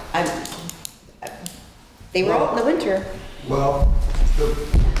look. They were out in the winter. Well,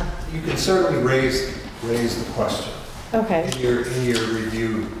 you can certainly raise the question Okay. in your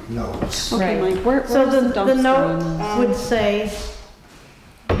review notes. Okay, Right. Mike, where, So where's the dumpster? the on note this? would say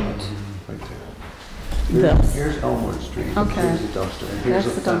Right there. this. Here's Elmwood Street. Okay. Here's the dumpster. And here's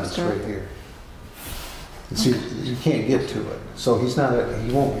That's the the fence dumpster. right here. And see, you can't get to it. So he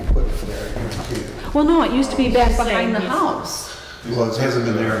won't be putting it there, I guarantee you. Well, no, it used to be back He's behind the saying house. Well, it hasn't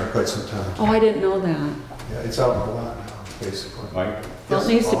been there in quite some time. Oh, I didn't know that. Yeah, it's out in the lot now, basically. Like Well, it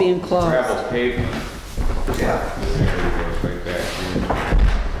needs to be enclosed. gravel pavement, Yeah. there it goes right back here.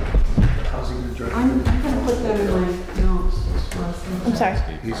 How's he gonna drive? I'm gonna put that in my notes. I'm sorry.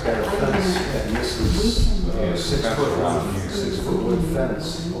 He's got a fence, and this is Yeah, 6-foot long, 6-foot wood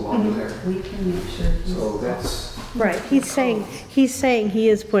fence along there. We can make sure. So that's, Right, he's saying he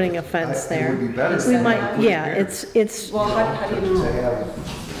is putting a fence it there. would be better. We than might, that. yeah, it's, Well, how do you know? To have,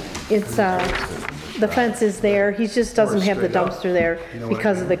 the fence is there, he just doesn't have the dumpster there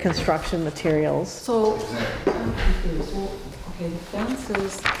because of the construction materials. So, I'm confused. Well, okay, the fence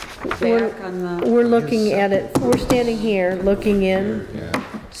is We're- back on the, We're looking at it, we're standing here, looking in, Yeah,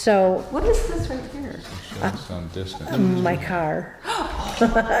 so, what is this right here? shows some distance. my car.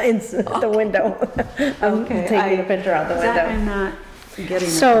 It's the window. I'm Okay, taking a picture out the That window. I'm not, getting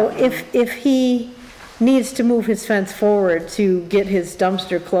it. So if he needs to move his fence forward to get his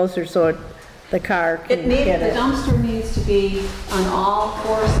dumpster closer so the car can get The it. dumpster needs to be on all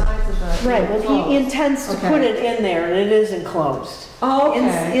 4 sides of the. Right, well, he enclosed. intends to Okay. put it in there, and it is enclosed. Oh,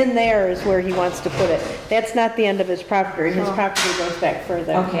 okay. In there is where he wants to put it. That's not the end of his property. His property goes back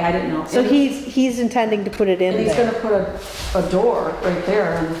further. Okay, I didn't know. So he's intending to put it in And he's gonna there. put a door right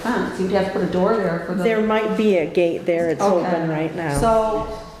there on the fence. You'd have to put a door there for the. There might be a gate there. It's Okay. open right now. So,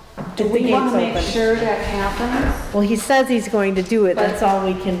 do The we gate's wanna make open. sure that happens? Well, he says he's going to do it. But That's all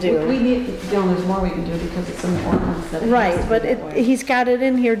we can We do. need, there's more we can do because it's an ordinance that. it has to Right, be but that way. he's got it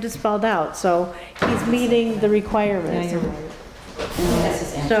in here just spelled out, so he's meeting the Yeah, requirements. you're right. That's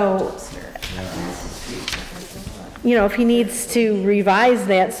his So- dumpster. That's his street. You know, if he needs to revise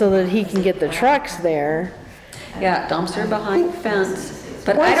that so that he can get the trucks there. Yeah, dumpster behind fence,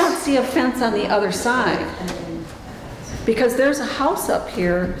 but I don't see a fence on the other side. Because there's a house up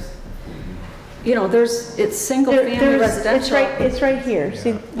here, you know, it's single family residential. It's right here.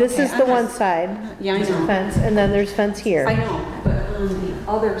 See, this Okay, is the I'm one not- side. Yeah, I There's know. fence, and then there's fence I here. know, but on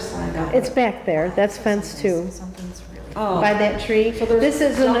the other side of it. It's back there. That's fence too, Oh, by that tree. So there's This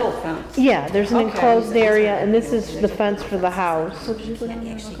is an, double fence. yeah, there's an Okay. enclosed area, and this is the fence for the house.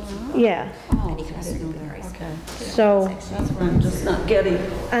 Yeah, oh, okay, I didn't know that. Okay. so That's what I'm just not getting.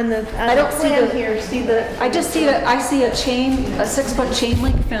 on the I don't see plan the- here, see the, I just see I see a 6-foot chain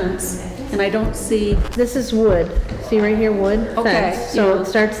link fence, and I don't see, this is wood. See right here, wood Okay, fence. So yeah. it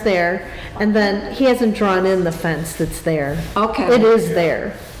starts there, and then he hasn't drawn in the fence that's there. okay. It is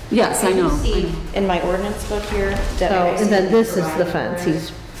there. Yes, I know. See, in my ordinance book here, that So, I see and then them this is the providing fence. for,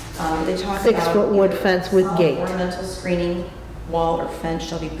 He's they talk about. 6-foot wood fence with gate. Ornamental screening wall or fence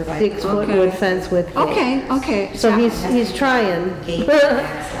shall be provided. 6-foot Okay. wood fence with gate. Okay, okay. So he's trying. Gate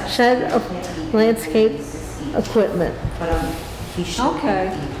Shed of landscape equipment. But he should.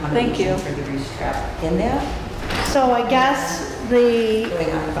 Okay, thank you. For the grease trap in that, So I guess the,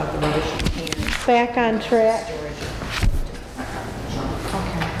 going on about the rubbish containers. back on track.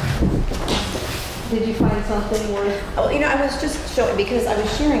 Did you find something worth? Oh, you know, I was just showing, because I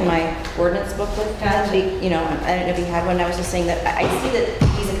was sharing my ordinance book with him, you know, I don't know if he had one, I was just saying that I see that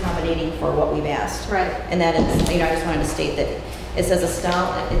he's accommodating for what we've asked. Right. And that is, you know, I just wanted to state that it says it's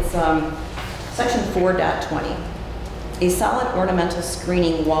section 4.20. A solid ornamental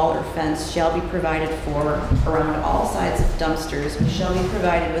screening wall or fence shall be provided for around all sides of dumpsters, which shall be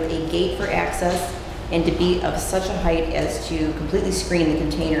provided with a gate for access and to be of such a height as to completely screen the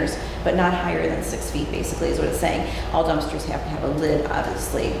containers, but not higher than 6 feet, basically, is what it's saying. All dumpsters have to have a lid,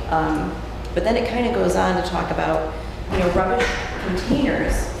 obviously. But then it kind of goes on to talk about, you know, rubbish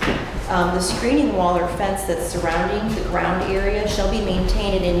containers. The screening wall or fence that's surrounding the ground area shall be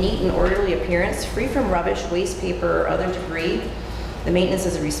maintained in a neat and orderly appearance, free from rubbish, waste paper, or other debris. The maintenance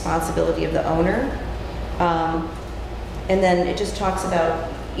is a responsibility of the owner. And then it just talks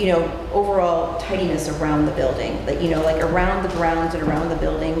about, you know, overall tidiness around the building. That, you know, like around the grounds and around the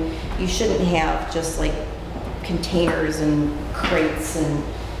building, you shouldn't have just like containers and crates and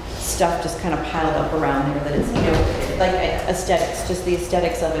stuff just kind of piled up around there that it's, you know, like aesthetics, just the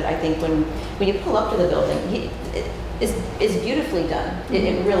aesthetics of it. I think when you pull up to the building, it is beautifully done.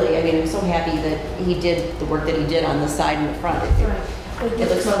 It really, I mean, I'm so happy that he did the work that he did on the side and the front. It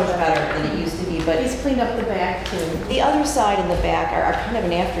looks so much better than it used to be, but He's cleaned up the back too. the other side and the back are kind of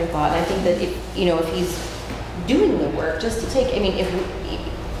an afterthought. And I think that if, you know, if he's doing the work, just to take, I mean,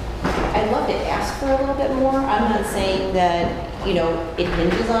 I'd love to ask for a little bit more. I'm not saying that, you know, it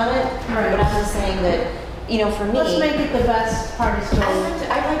hinges on it, Right. but I'm just saying that, you know, for me. Let's make it the best part of the story.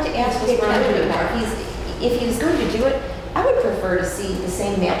 I'd like to ask for a little bit more. If he's going to do it, I would prefer to see the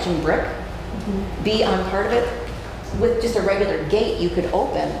same matching brick be on part of it with just a regular gate you could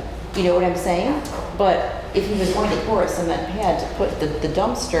open. You know what I'm saying? But if he was going to pour a cement pad to put the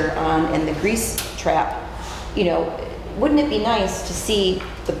dumpster on and the grease trap, you know, wouldn't it be nice to see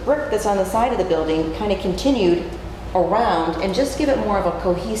the brick that's on the side of the building kind of continued around and just give it more of a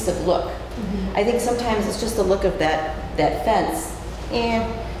cohesive look? I think sometimes it's just the look of that fence.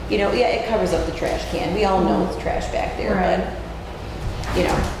 You know, yeah, it covers up the trash can. We all know it's trash back there, but, you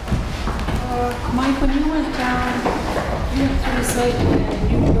know. Mike, when you went down, you went through the site plan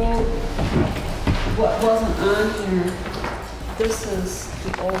and you wrote what wasn't on here. This is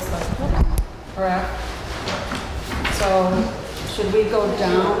the old site plan, correct? So, should we go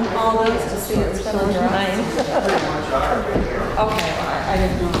down all this to see it's been addressed? Okay, I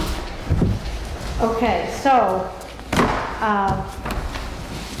didn't know. Okay, so,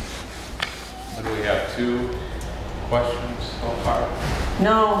 So do we have 2 questions so far?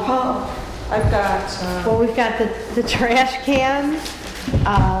 No, I've got, well, we've got the the trash can,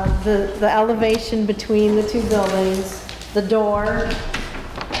 the elevation between the two buildings, the door.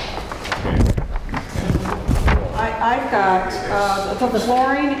 I've got the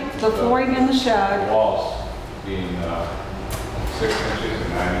flooring in the shed. Walls being 6 inches and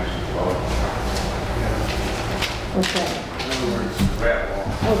 9 inches tall. Okay. In other words, rat wall.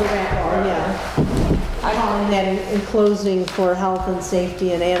 Oh, the rat wall, yeah. I'm calling that enclosing for health and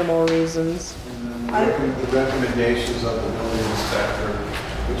safety and animal reasons. And then the recommendations of the building inspector,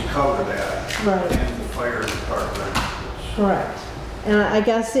 which cover that. Right. And the fire department. which- Correct. And I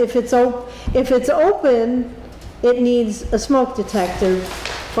guess if it's open, it needs a smoke detector,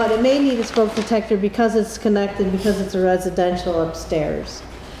 but it may need a smoke detector because it's connected, because it's a residential upstairs.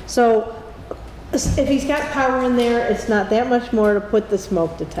 So if he's got power in there, it's not that much more to put the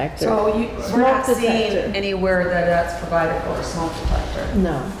smoke detector. So we're not Smoke seeing detector. anywhere that that's provided for a smoke detector.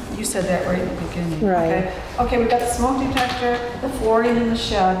 No. You said that right in the beginning. Right. Okay. Okay, we've got the smoke detector, the flooring in the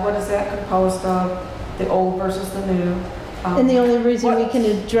shed. What is that composed of? The old versus the new? And the only reason we what- can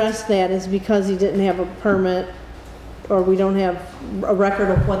address that is because he didn't have a permit, or we don't have a record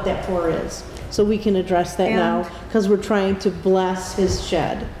of what that floor is. So we can address that now, And- because we're trying to bless his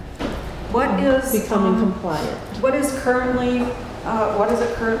shed, What is becoming compliant. what is it currently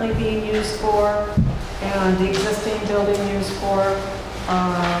being used for, and the existing building used for?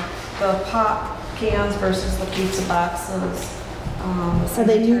 The pop cans versus the pizza boxes. Are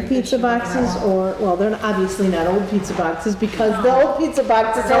they new sanitary pizza issue boxes, around. or, well, they're obviously not old pizza boxes, because the old pizza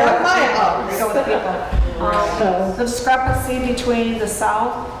boxes are at my They house. go with people. So- The discrepancy between the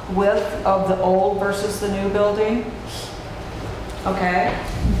south width of the old versus the new building. Okay.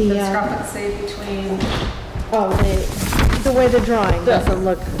 The The, discrepancy between, oh, the way the drawing doesn't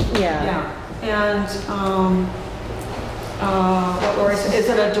look, yeah. yeah, and, or is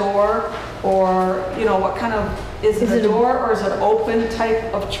it a door, or, you know, what kind of, is it a door, or is it open type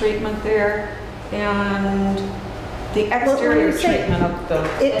of treatment there? And the when exterior you say- treatment of the.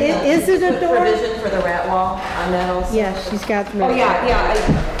 Is it a Put door? Provision for the rat wall on that also? Yeah, she's got. Oh, yeah,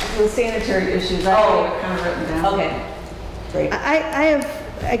 the sanitary issues, I Oh. have it kind of written down. Okay, great.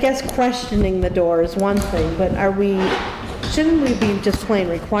 I guess questioning the door is one thing, but shouldn't we be just plain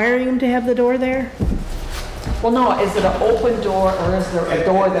requiring him to have the door there? Well, no, is it an open door, or is there a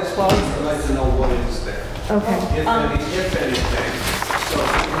door that closes? I'd like to know what is there, Okay. if anything. So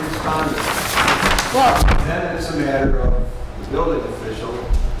in response, Well, then it's a matter of the building official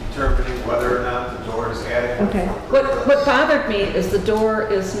determining whether or not the door is adequate. Okay. for what bothered me is the door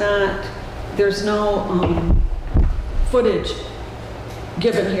is not, there's no footage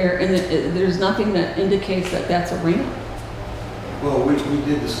given here, and there's nothing that indicates that that's a ramp. Well, we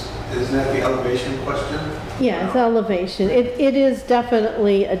did this, isn't that the elevation question? Yeah, it's elevation. It is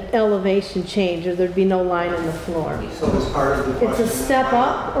definitely an elevation change, or there'd be no line in the floor. So it's part of the It's a question. step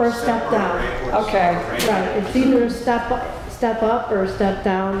up or a step down. Okay. Right, it's either a step up or a step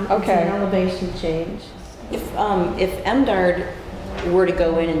down. Okay. It's an elevation change. If MDARD were to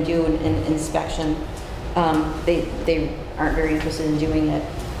go in and do an inspection, they aren't very interested in doing it.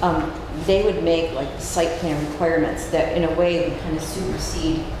 They would make like site plan requirements that in a way would kind of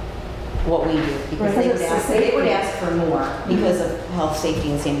supersede what we do, because Right. they would ask for more because of health,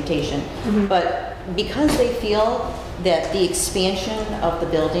 safety, and sanitation. But because they feel that the expansion of the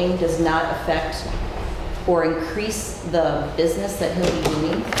building does not affect or increase the business that he'll be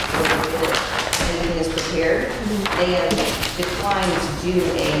doing, or the way that everything is prepared, they have declined to do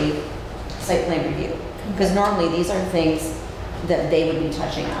a site plan review. Because normally these are things that they would be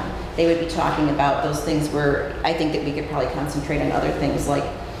touching on. They would be talking about those things where I think that we could probably concentrate on other things like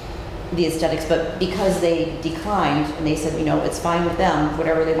the aesthetics, but because they declined and they said, you know, it's fine with them,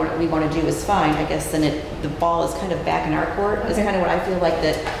 whatever we want to do is fine, I guess then the ball is kind of back in our court. Is kind of what I feel like,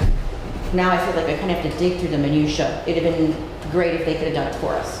 that now I feel like I kind of have to dig through the minutia. It'd have been great if they could have done it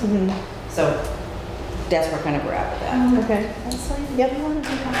for us. So that's where kind of we're at with that. Okay. Yep.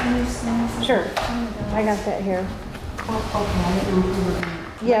 Sure. I got that here. Oh, okay, I didn't know if we were.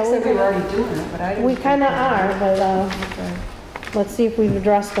 Yeah, I said we were already doing it, but I didn't. We think kind of we were. are, but let's see if we've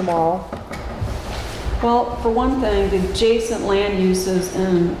addressed them all. Well, for one thing, the adjacent land uses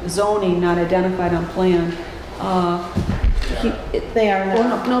and zoning not identified on plan, They are well,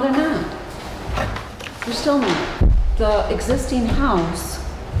 not. no, they're not. They're still not. The existing house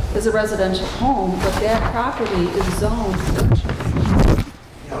is a residential home, but that property is zoned commercial.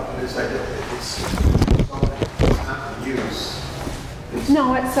 Yeah, but it's like, it's not the use.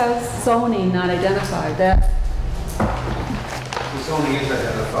 No, it says zoning not identified, that, The zoning is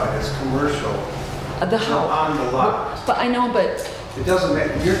identified as commercial the house. on the lot. But I know, but, It doesn't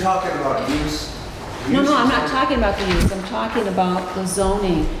matter, you're talking about use No, use I'm is not on- talking about the use, I'm talking about the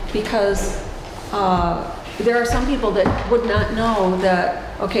zoning, because there are some people that would not know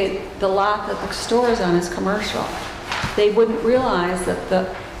that, okay, the lot that the store is on is commercial. They wouldn't realize that the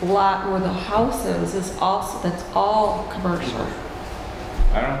lot where the house is also, that's all commercial.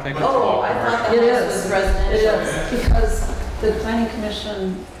 I don't think it's Oh, all I thought commercial. It house is. was residential. It is, because the planning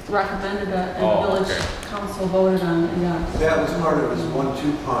commission recommended it and the Oh, village okay. council voted on it, yeah. That was part of his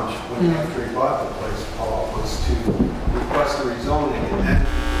 1-2 punch when Yeah. after he bought the place, Paul, was to request the rezoning and then.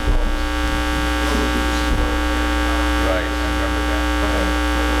 Right, I remember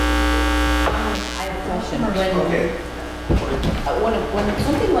I have a question. When, Okay. when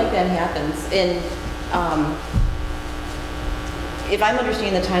something like that happens, and if I'm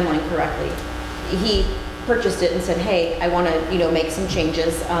understanding the timeline correctly, he purchased it and said, hey, I want to, make some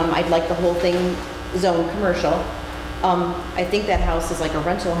changes. I'd like the whole thing zoned commercial. I think that house is like a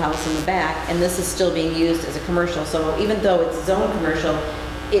rental house in the back, and this is still being used as a commercial. So even though it's zoned commercial,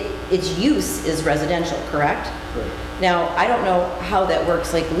 its use is residential, correct? Now, I don't know how that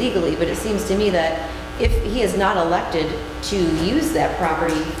works like legally, but it seems to me that if he is not elected to use that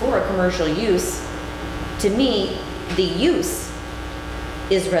property for a commercial use, to me, the use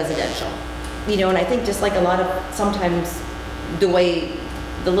is residential. And I think just like a lot of, sometimes the way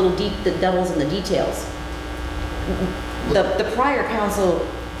the devil's in the details. The prior council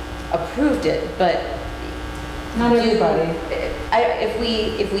approved it, but Not everybody.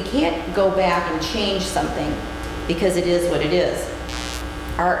 if we can't go back and change something because it is what it is,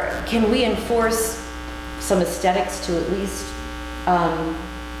 can we enforce some aesthetics to at least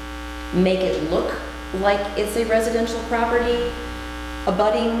make it look like it's a residential property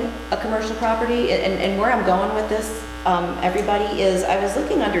abutting a commercial property? And where I'm going with this, everybody, is I was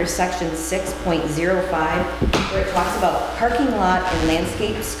looking under section 6.05 where it talks about parking lot and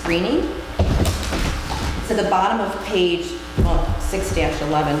landscape screening. To the bottom of page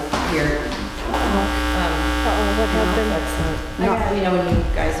 6-11 here. What happened? Let me know when you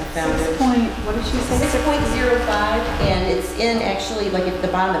guys have found it. What did she say? 6.05, and it's in actually, like at the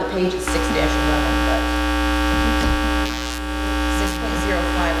bottom of the page, it's 6-11, but 6.05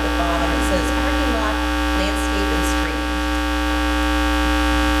 at the bottom, it says parking lot, landscape, and screening.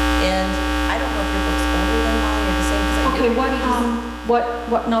 And I don't know if your book's older than mine or the same, because I Okay, did.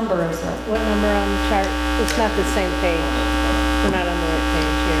 what number is it? What number on the chart? It's not the same page. We're not on the right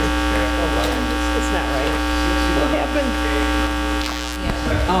page here. It's not right. What happened?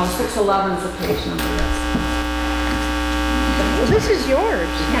 Oh, 611 is the page number, yes. Well, this is yours.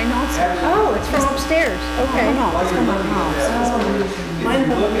 I know it's. Oh, it's from upstairs. Okay. No, it's from my If house. you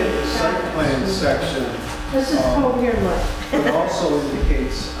look at the site plan section, Let's just come over here and look. it also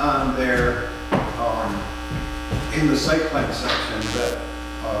indicates on there, in the site plan section that,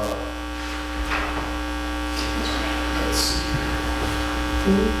 let's see.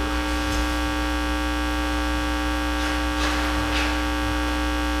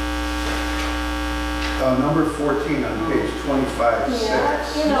 Number 14 on page 25-6. Yeah,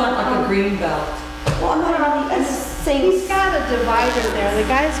 You want like a green belt. Well, I'm not really, I'm just saying. He's got a divider there. The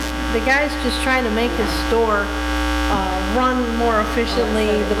guy's just trying to make his store run more efficiently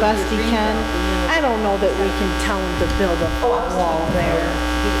the best he can. I don't know that we can tell him to build a wall there. Is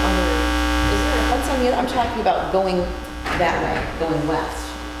there a fence on the other? I'm talking about going that way, going west.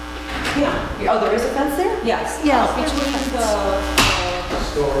 Yeah. Oh, there is a fence there? Yes. Yes. Between the,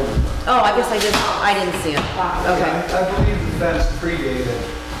 Store. Oh, I guess I didn't see it. Okay. I believe the fence predated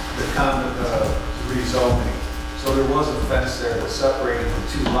the rezoning. So there was a fence there that separated the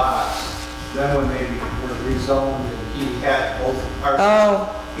two lots. Then when they were rezoned and he had both parcels,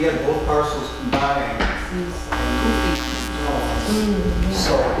 he had both parcels combined.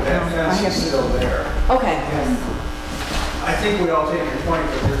 So that fence is still there. Okay. And I think we all take your point,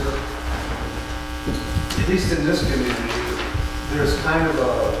 but there's at least in this community, there's kind of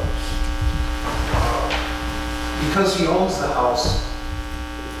because he owns the house,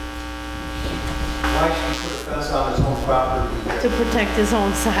 why should he put a fence on his own property? To protect his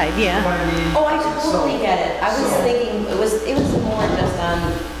own side, yeah. I mean, Oh, I totally get it. I was thinking, it was more just on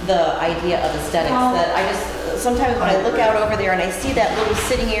the idea of aesthetics, that I just, sometimes when I look out over there and I see that little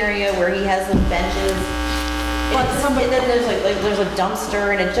sitting area where he has the benches, But somebody- and then there's there's a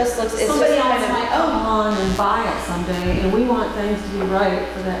dumpster, and it just looks, it's just somebody else kind of, might come along and buy it someday, and we want things to be right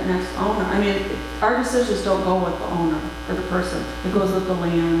for that next owner. I mean, our decisions don't go with the owner or the person. It goes with the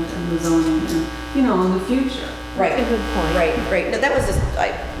land and the zoning and, in the future. right. That's a good point. Right. No, that was just,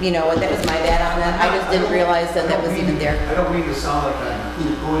 that was my bad on that. I just didn't realize that was even there. I don't mean to sound like I'm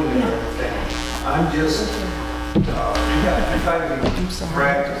poo-pooing it or anything. I'm just Yeah, I try to be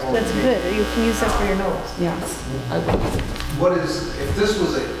practical. That's good, you can use that for your notes. Yes. I will. What is, if this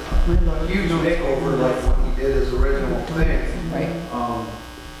was a huge makeover like what he did his original thing, Right.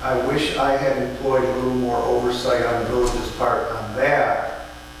 I wish I had employed a little more oversight on the village's part on that,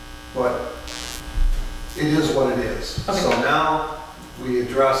 but it is what it is. Okay. So now we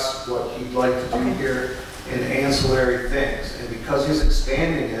address what he'd like to do here in ancillary things. And because he's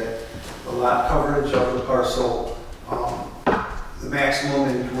expanding it, the lot coverage of the parcel, the maximum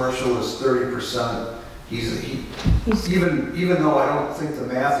in commercial is 30%. Even though I don't think the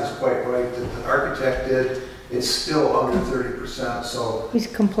math is quite right that the architect did, it's still under 30%, so. He's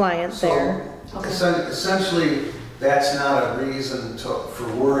compliant there. Essentially, that's not a reason for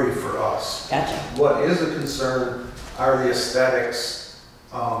worry for us. Gotcha. What is a concern are the aesthetics.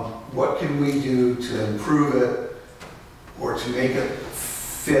 What can we do to improve it or to make it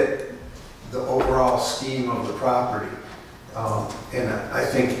fit the overall scheme of the property? And I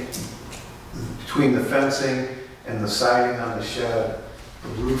think between the fencing and the siding on the shed, the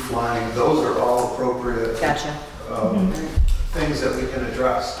roof line, those are all appropriate Gotcha. things that we can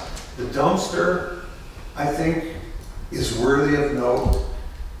address. The dumpster, I think, is worthy of note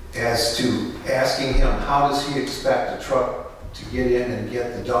as to asking him, how does he expect a truck to get in and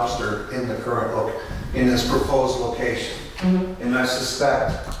get the dumpster in the current in his proposed location? And I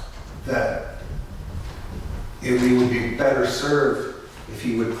suspect that we would be better served if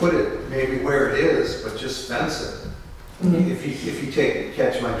he would put it maybe where it is, but just fence it. If you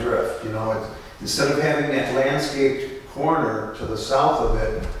catch my drift, you know, instead of having that landscaped corner to the south of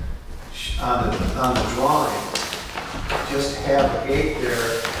it on the drawing, just have a gate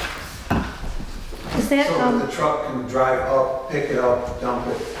there Is that, so that the truck can drive up, pick it up, dump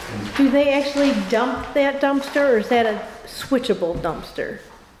it. do they actually dump that dumpster, or is that a switchable dumpster?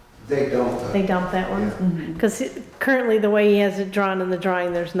 They don't. They dump that one? Because currently, the way he has it drawn in the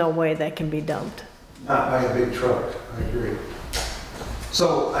drawing, there's no way that can be dumped. Not by a big truck, I agree.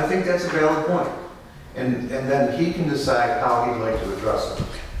 So I think that's a valid point. And then he can decide how he'd like to address it.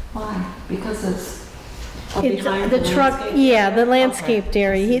 Why? Because it's It's behind the truck, landscape? yeah, the landscaped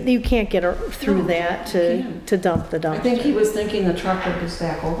area, you can't get through No, that you can't. to dump the I think he dumpster. was thinking the truck would just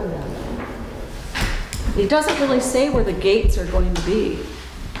back over there. He doesn't really say where the gates are going to be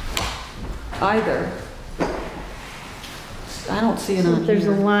either. I don't see it on There's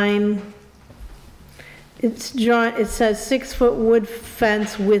a here. line, it's drawn, it says 6-foot wood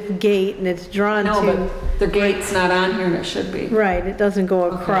fence with gate, and it's drawn No, to, but the gate's not on here and it should be. right, it doesn't go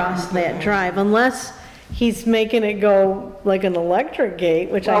across that drive, unless he's making it go like an electric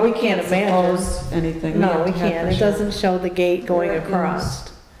gate, which Well, I we can't can't imagine. suppose anything. No, have we to have can't, for it sure. doesn't show the gate going There it across.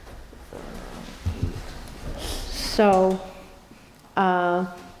 goes. So,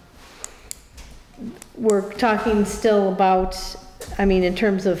 we're talking still about, I mean, in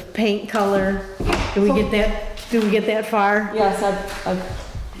terms of paint color, do we get that far? Yes,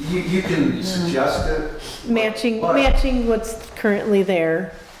 I've, You can suggest it. Matching But- what's currently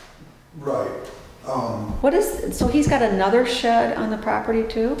there. Right. what is, so he's got another shed on the property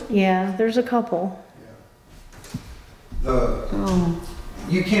too? Yeah, there's a couple. Oh,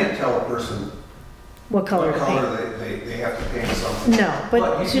 You can't tell a person What color what to paint? color they have to paint something. No,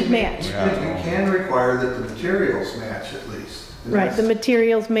 but you it should can make- match. You can require that the materials match at least. And Right, the that's-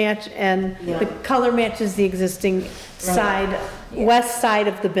 materials match and the color matches the existing side, west side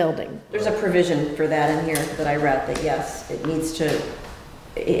of the building. There's a provision for that in here that I read, that yes, it needs to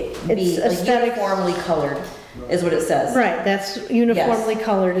be It's aesthetics. uniformly colored, is what it says. Right, that's uniformly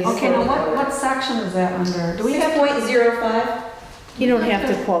colored. is- okay, now what section is that under? Do we have, 6.05? You don't have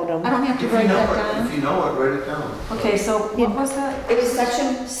to quote I them. don't have to If you write know that it, down? if you know it, write it down. Okay, so what was that? It was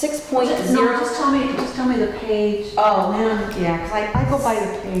section 6.0. No, just tell me the page. Oh. And then, yeah, because I go by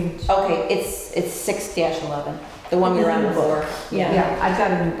the page. Okay, it's 6-11, the one we were on before. Yeah, I've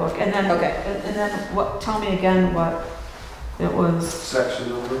got a new book. And then, Okay. and then what, tell me again what it was. Section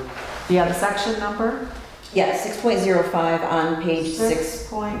number. Yeah, the section number? Yeah, 6.05 on page 6.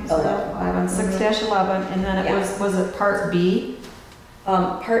 6.05 on 6-11, and then it Yeah. was it part B?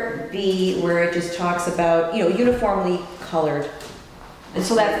 Part B, where it just talks about, uniformly colored. And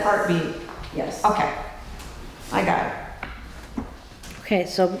so that's part B. Yes. Okay, I got it. Okay,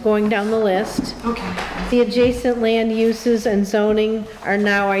 so going down the list, Okay. the adjacent land uses and zoning are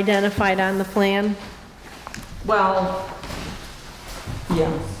now identified on the plan. Well, yeah.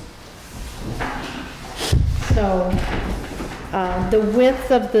 So, the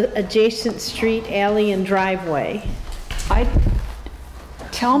width of the adjacent street, alley, and driveway.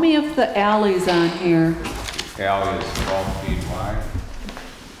 Tell me if the alley's on here. Alley is 12 feet wide.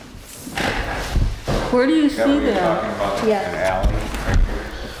 Where do you Is that see what you're that? talking about? Yeah. An alley right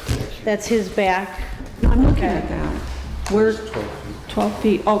here? That's his back. I'm looking Okay. at that. Where's 12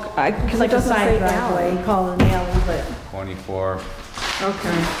 feet? Oh, because It's it like a doesn't side say driveway, alley. call it an alley, but, 24.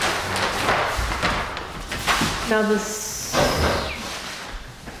 Okay. now this,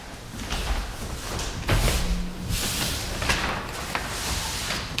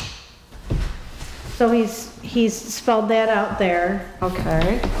 so he's spelled that out there.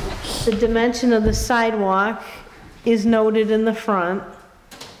 Okay. The dimension of the sidewalk is noted in the front.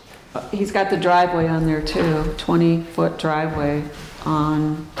 He's got the driveway on there too, 20-foot driveway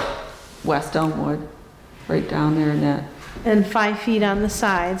on West Elmwood, right down there in that. And 5 feet on the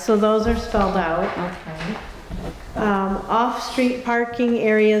side, so those are spelled out. Okay. Off-street parking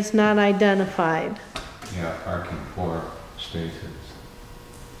areas not identified. Yeah, parking 4 spaces.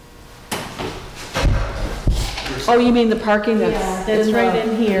 Oh, you mean the parking that's? Yeah, that's in the- right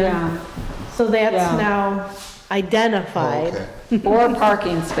in here. Yeah. So that's Yeah. now identified. Okay. 4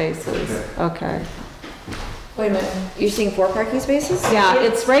 parking spaces, okay. Wait a minute, you're seeing 4 parking spaces? Yeah,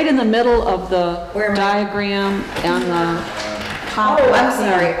 it's right in the middle of the Where am I? diagram and the top. Oh, I'm left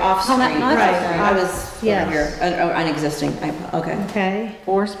sorry, hand. off Oh, street. that- no, that's okay. I was Yes. over here, on existing, okay. Okay.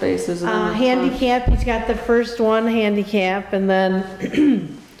 4 spaces. and then the front. Handicap, he's got the first one, handicap, and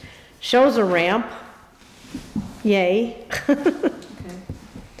then shows a ramp. Yay.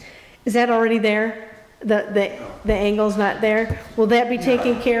 Is that already there? The angle's not there? Will that be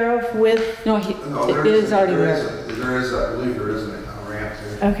taken care of with, No, No, it is already there. There is, I believe there is a ramp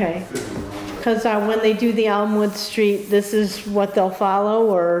there. okay. Could be wrong, but- Because when they do the Elmwood Street, this is what they'll follow,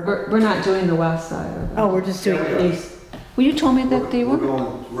 or, We're not doing the west side of it. oh, we're just doing Yeah, the yeah. east? Well, you told me that they We're were.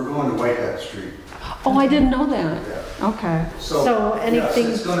 going to Whitehead Street. Oh, I didn't know that. Yeah. Okay. So anything-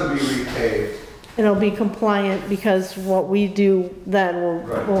 Yes, it's gonna be repaved. It'll be compliant because what we do then will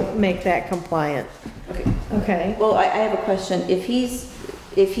Right. make that compliant. Okay. Okay. Well, I have a question. If he's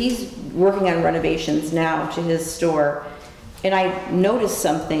working on renovations now to his store, and I noticed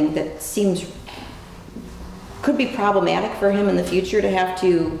something that seems, could be problematic for him in the future to have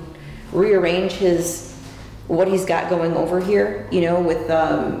to rearrange what he's got going over here, you know, with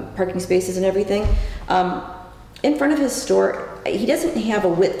parking spaces and everything. In front of his store, he doesn't have a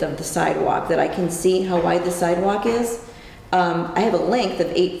width of the sidewalk that I can see how wide the sidewalk is. I have a length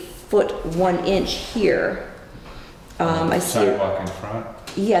of 8 foot 1 inch here. I see. Sidewalk in front,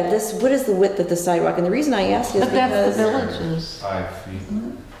 Yeah, what is the width of the sidewalk? And the reason I ask is But that's the because villages. 5 feet.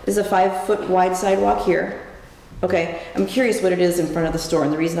 there's a 5 foot wide sidewalk here. Okay, I'm curious what it is in front of the store,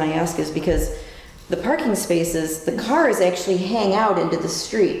 and the reason I ask is because the parking spaces, the cars actually hang out into the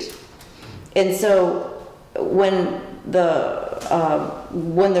street. And so when the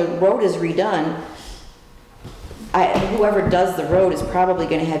road is redone, whoever does the road is probably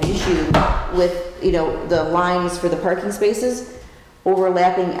gonna have issue with, you know, the lines for the parking spaces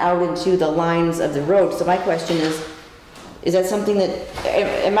overlapping out into the lines of the road. So my question is that something that,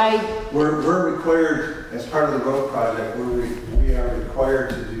 am I, We're required, as part of the road project, we are required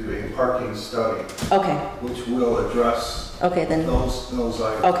to do a parking study, okay, which will address okay, then, those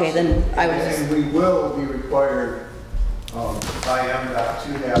items. okay, then I was, And we will be required by MDOT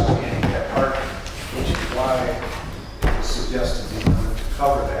to have handicap parking, which is why it's suggested to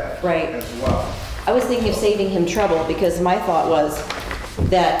cover that Right. as well. I was thinking of saving him trouble because my thought was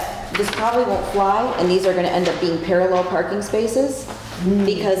that this probably won't fly and these are gonna end up being parallel parking spaces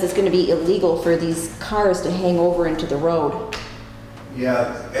because it's gonna be illegal for these cars to hang over into the road.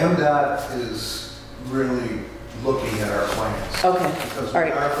 Yeah, MDOT is really looking at our plans. Okay, Because all we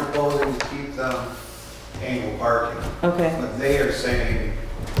right, are proposing to keep them angle parking. okay, But they are saying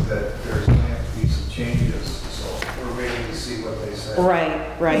that there's going to have to be some changes, so we're waiting to see what they say.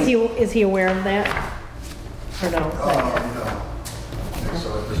 right. Is he aware of that? Or no? No. And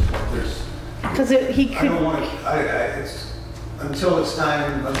so at this point, Because he I could, don't want to, it's, until it's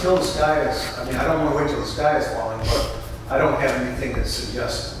time, until the sky is, I don't want to wait till the sky is falling, but I don't have anything that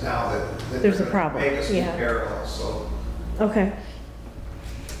suggests now that There's they're a gonna problem, make us do yeah. parallel, so. okay.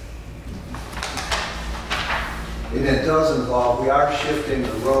 And it does involve, we are shifting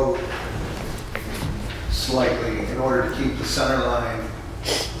the road slightly in order to keep the center line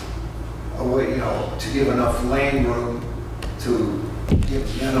away, you know, to give enough lane room to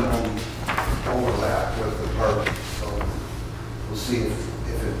give minimum overlap with the parking. So we'll see if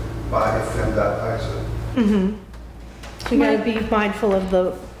MDOT buys it. Mm-hmm. So you gotta be mindful of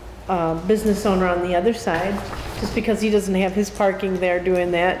the business owner on the other side. Just because he doesn't have his parking there doing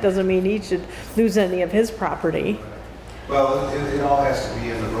that, doesn't mean he should lose any of his property. Well, it all has to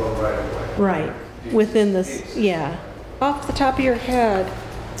be in the road right away. Right, within this, yeah. Off the top of your head,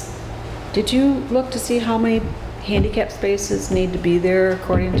 Did you look to see how many handicap spaces need to be there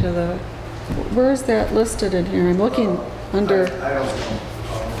according to the, where is that listed in here? I'm looking under, I don't know.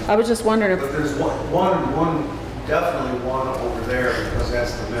 I was just wondering But if, there's definitely one over there because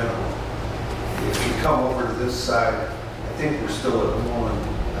that's the minimum. If you come over to this side, I think we're still at one.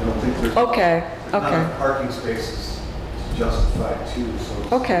 I don't think there's. okay, There's not okay, enough parking spaces to justify two, so.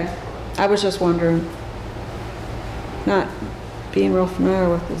 okay. I was just wondering, not being real familiar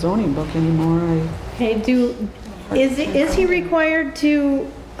with the zoning book anymore, Hey, is he required to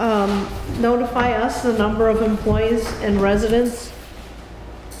notify us the number of employees and residents?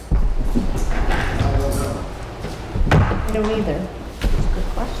 I don't know. I don't either. Good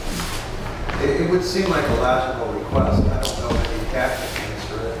question. It would seem like a logical request. I don't know that you have to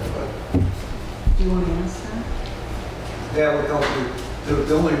answer it, but Do you want to ask that? that would help you.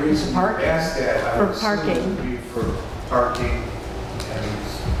 The only reason you Parking. ask that, I For would assume parking. would be for parking and.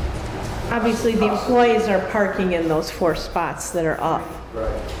 Obviously, the employees are parking in those 4 spots that are up.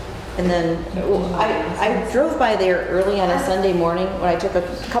 Right. And then, well, I drove by there early on a Sunday morning when I took a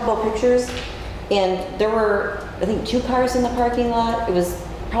couple of pictures, and there were, I think, 2 cars in the parking lot. It was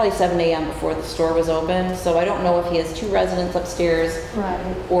probably 7 a.m. before the store was open, so I don't know if he has 2 residents upstairs Right.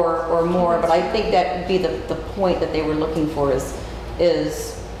 or more, but I think that would be the point that they were looking for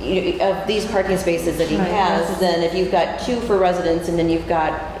is you know, of these parking spaces that he Right, has, residents. then if you've got 2 for residents and then you've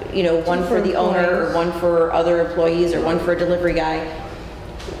got, you know, 1 for the owner or employees. 1 for other employees or 1 for a delivery guy,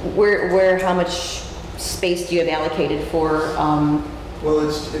 how much space do you have allocated for, Well,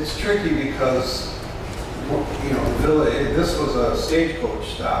 it's tricky because, you know, the village, this was a stagecoach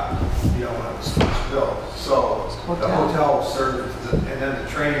stop, you know, when it was first built. So the Hotel. hotel served, and then the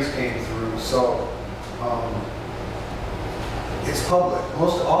trains came through, so it's public.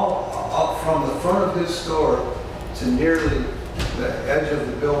 All from the front of his store to nearly the edge of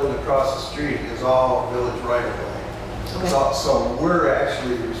the building across the street is all village right of way. Okay. So we're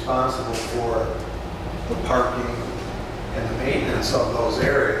actually responsible for the parking and the maintenance of those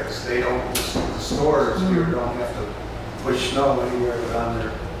areas. They don't, the stores here don't have to push snow anywhere but on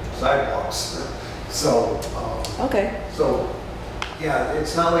their sidewalks. So, okay, yeah,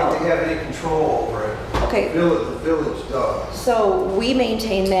 it's not like they have any control over it. okay. The village does. So we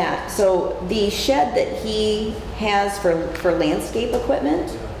maintain that. So the shed that he has for landscape equipment,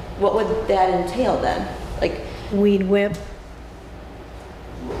 what would that entail then? Like, Weed whip.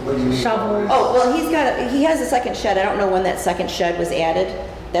 What do you mean? Shovel. oh, well, he has a second shed. I don't know when that second shed was added.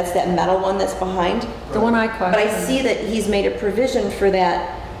 That's that metal one that's behind. The one I But I questioned. see that he's made a provision for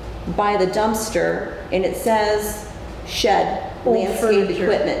that by the dumpster, and it says shed, Old landscape furniture.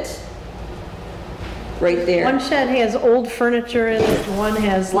 equipment. Right there. One shed has old furniture in it, one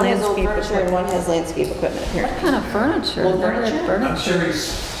has One has old landscape furniture and equipment. one has landscape equipment here. What kind of furniture? Old Never had furniture? I'm sure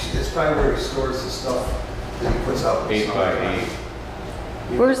it's probably where he stores the stuff that he puts out. in the 8 by summer. 8.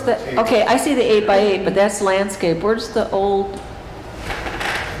 Where's the, okay, I see the 8x8, but that's landscape. Where's the old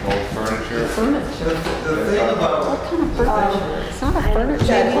Old furniture. furniture? The thing about, What kind of furniture? It's not a furniture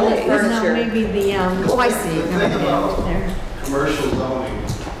Maybe place. the furniture. Maybe the, Oh, I see. the thing about there. commercial zoning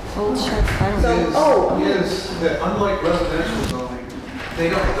Old shed, I don't So- know. is that unlike residential zoning, the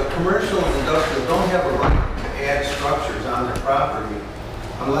commercial and industrial don't have a right to add structures on their property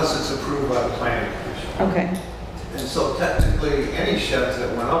unless it's approved by the planning commission. Okay. And so technically, any sheds that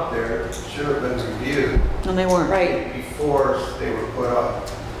went up there should have been reviewed And they weren't. Right. before they were put up.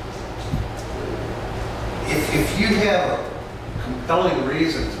 If you have a compelling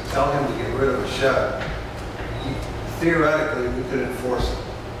reason to tell him to get rid of a shed, theoretically, we could enforce it.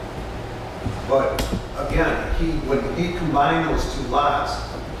 But again, when he combined those 2 lots,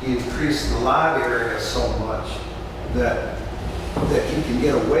 he increased the lot area so much that he can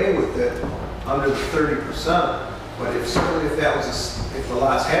get away with it under the 30%. But if the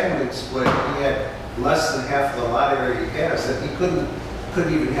lots hadn't been split, he had less than half the lot area he has, that he couldn't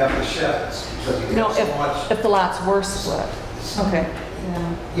even have the sheds because he No, had so much. if the lots were split. Okay.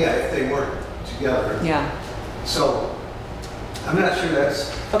 Yeah. Yeah, if they weren't together. Yeah. So I'm not sure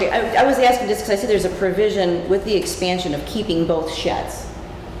that's, Okay, I was asking just because I see there's a provision with the expansion of keeping both sheds.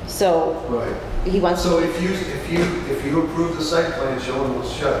 So right. he wants So to, if you approve the site plan showing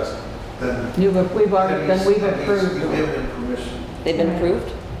those sheds, then We've already, then we've that means approved you've them. given him permission. they've been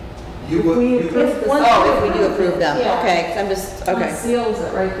approved? You would, you would- Oh, if we do approve them, Yeah. okay, 'cause I'm just, It okay. seals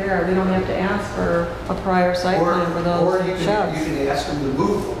it right there. We don't have to ask for a prior site plan for or those you sheds. can ask him to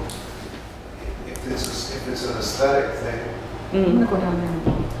move them. If it's an aesthetic thing, I'm gonna go down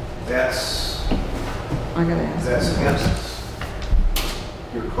there. that's I gotta ask. against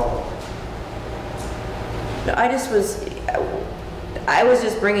your call. No, I just was, I was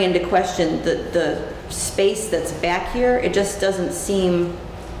just bringing into question the space that's back here. It just doesn't seem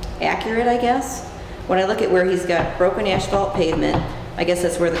accurate, I guess. When I look at where he's got broken asphalt pavement, I guess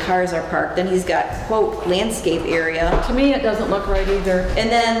that's where the cars are parked. Then he's got, quote, landscape area. To me, it doesn't look right either. And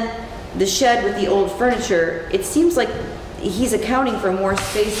then the shed with the old furniture, it seems like he's accounting for more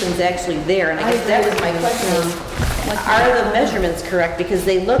space than's actually there. And I guess that was my question. Are the measurements correct? Because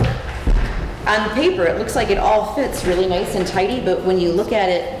they look, on paper, it looks like it all fits really nice and tidy, but when you look at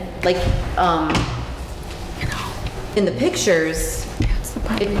it, like, in the pictures,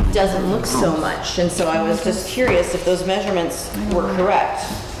 it doesn't look so much. And so I was just curious if those measurements were correct.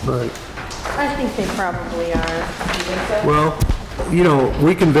 Right. I think they probably are. You think so? Well, you know,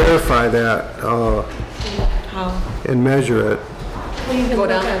 we can verify that How? and measure it. Well, you can Go look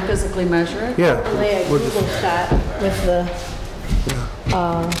down at and physically measure it? Yeah. lay a we'll Google just- shot with the,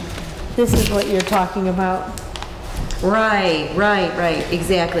 this is what you're talking about. Right,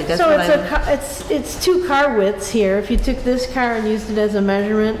 exactly. That's So what it's I'm... it's two car widths here. If you took this car and used it as a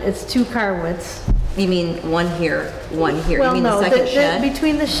measurement, it's two car widths. You mean one here, one here? Well, You mean no, the second shed?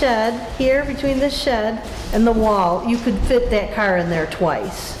 between the shed, here, between the shed and the wall, you could fit that car in there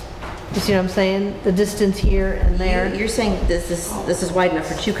twice. You see what I'm saying? The distance here and there. You're saying this is wide enough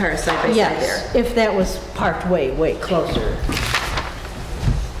for two cars side by side Yes, there? if that was parked way closer.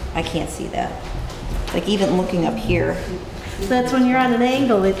 I can't see that. Like even looking up here. That's when you're on an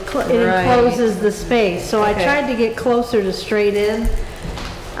angle, it Right. encloses the space. So I Okay. tried to get closer to straight in.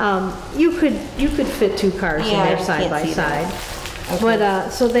 You could fit two cars in Yeah, I there can't side by see that. side. But,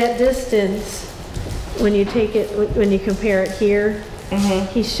 so that distance, when you take it, when you compare it here, Mm-hmm.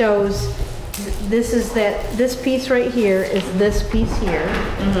 he shows, this piece right here is this piece here.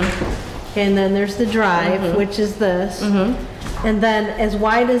 Mm-hmm. And then there's the drive, which is this. And then as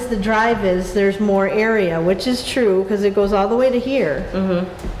wide as the drive is, there's more area, which is true, because it goes all the way to here.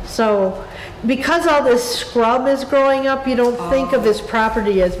 So, because all this scrub is growing up, you don't think of his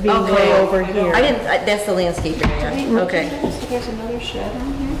property as being way over here. I didn't, that's the landscape area. Okay. There's another shed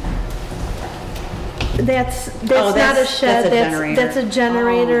on here? That's not a that's shed, a generator. that's a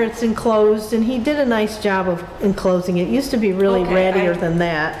generator, it's enclosed, and he did a nice job of enclosing it. It used to be really Okay, rattier than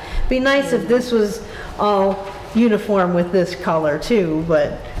that. Be nice if this was all uniform with this color too,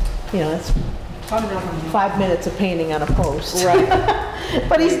 but, you know, it's 5 minutes of painting on a post. Right.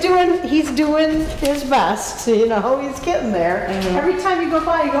 But he's doing his best, you know, he's getting there. Every time you go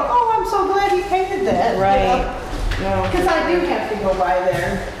by, you go, oh, I'm so glad he painted that. Right. Because I do have to go by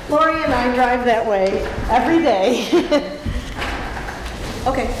there. Lori and I drive that way every day.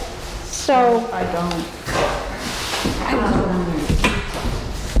 Okay. So I don't.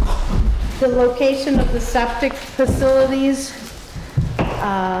 the location of the septic facilities,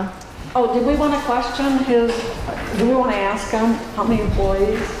 Oh, did we want to question his, do we want to ask him how many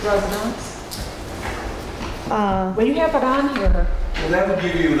employees, residents? Well, you have it on here. Well, that would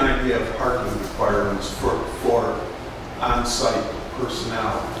give you an idea of parking requirements for on-site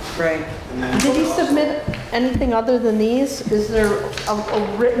personnel. Right. And then did he also- submit anything other than these? Is there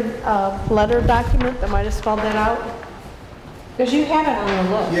a written letter document that might have spelled that out? Because you have it on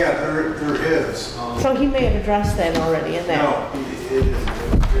the list. Yeah, there is. So he may have addressed that already in that. No, it is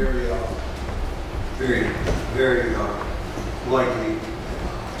very likely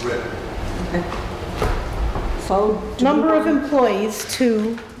written. So. do we Number of want- employees,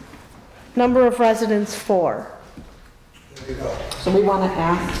 2. Number of residents, 4. There you go. So we want to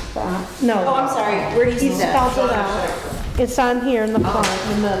ask that? No. Oh, I'm sorry. Where do you He see that? spelled it out. It's on here in the front,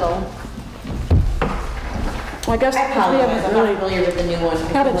 in the middle. Well, I guess I because we apologize. haven't I'm not really familiar with the new one.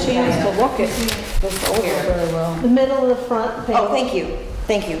 had a chance to look at this over very well. The middle of the front page. Oh, thank you.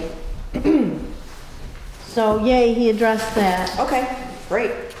 Thank you. So, yay, he addressed that. Okay,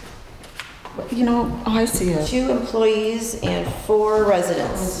 great. You know, oh, I see it. 2 employees and 4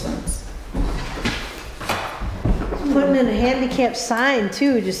 residents. Putting in a handicap sign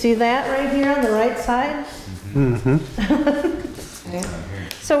too. Did you see that right here on the right side? Okay.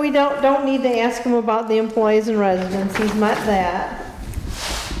 So we don't need to ask him about the employees and residents. He's met that.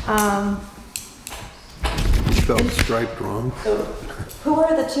 Spelled striped wrong. So who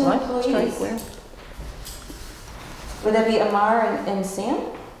are the 2 employees? Would that be Amar and Sam?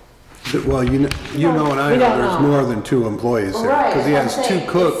 Well, you know and I We know don't there's know. more than 2 employees there. Right. Because he I'm has saying,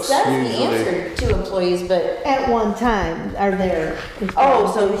 2 cooks It says the usually. answer 2 employees, but, At one time are there.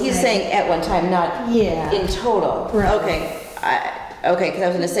 oh, so he's saying at one time, not Yeah. in total? Right. Okay. Okay, because I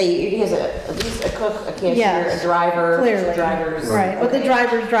was gonna say, he has at least a cook, a cashier, Yes, a driver, 2 clearly. drivers. Right, but the Okay.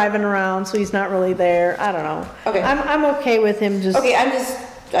 driver's driving around, so he's not really there. I don't know. Okay. I'm okay with him just. Okay, I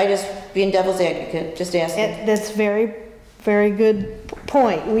just being devil's advocate, just asking. That's very, very good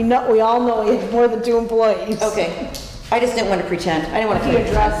point. We all know he has more than 2 employees. Okay. I just didn't want to pretend. I didn't want to He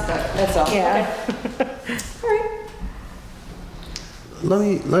addressed it. That's all. Yeah. Okay. All right.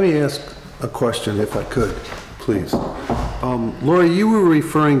 Let me ask a question if I could, please. Lori, you were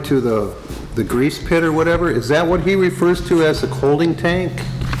referring to the grease pit or whatever. Is that what he refers to as a holding tank?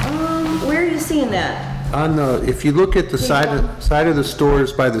 Where are you seeing that? On the, if you look at the side of the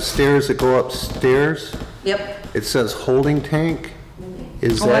stores by the stairs that go upstairs, Yep. it says holding tank.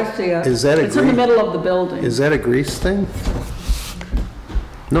 Is Oh, I that, see it. is that a It's in the grease, middle of the building. is that a grease thing?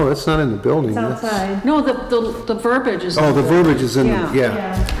 No, that's not in the building. It's That's- outside. No, the verbiage is. in Oh, the building. verbiage is in, the Yeah.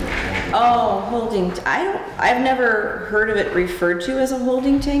 yeah. Oh, I've never heard of it referred to as a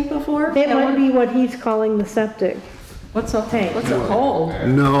holding tank before. That might be what he's calling the septic. What's a Tank. What's a hole?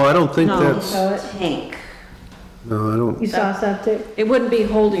 No, I don't think No. that's, Tank. no, I don't. You saw septic? It wouldn't be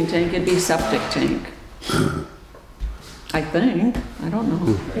holding tank, it'd be septic tank. I think, I don't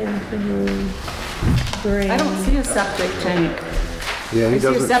know. Yeah. Drain. I don't see a septic tank. Yeah, I he see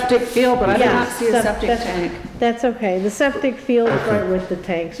a doesn't. septic field, but I do Yeah, not see a septic that's- tank. That's okay. The septic field is right with the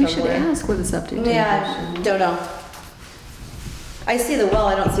tank You should somewhere. ask where the septic tank is. Yeah, don't know. I see the well,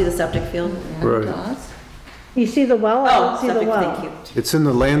 I don't see the septic field. Yeah, it Right. does. You see the well? I Oh, don't see the septic, well. thank you. It's in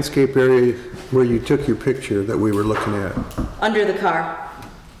the landscape area where you took your picture that we were looking at. Under the car.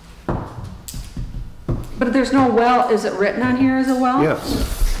 But there's no well, is it written on here as a well?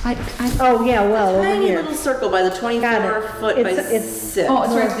 Yes. Oh, yeah, well, over Tiny here. little circle by the 24 foot by It's- 6. Oh,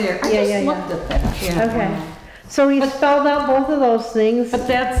 it's right there. I Yeah, just yeah, yeah. looked at that. Yeah. Okay. So he spelled out both of those things. But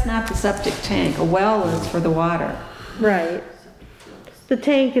that's not the septic tank. A well is for the water. Right. The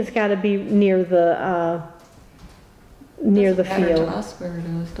tank has got to be near the Doesn't matter to field. us where it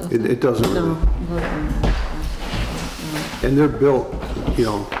is, does it? It doesn't No. really. And they're built, you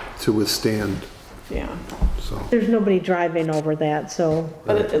know, to withstand, Yeah. so. There's nobody driving over that, so,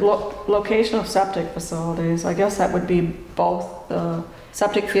 But location of septic facilities, I guess that would be both the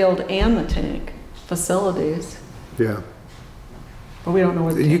septic field and the tank facilities. Yeah. But we don't know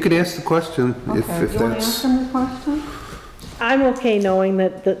where the You tank could ask the question if Okay, do you want to ask that's, him the question? I'm okay knowing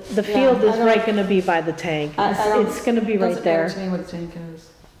that the field is right gonna be by the tank. It's gonna be right there. Doesn't matter to me what the tank is.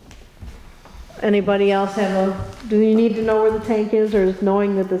 Anybody else do you need to know where the tank is, or is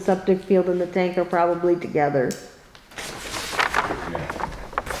knowing that the septic field and the tank are probably together?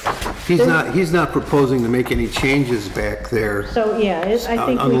 he's not proposing to make any changes back there. So, yeah, I think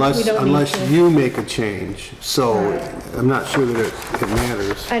we don't need Unless to. you make a change, so Right. I'm not sure that it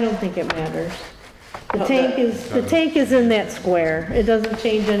matters. I don't think it matters. The tank is in that square. It doesn't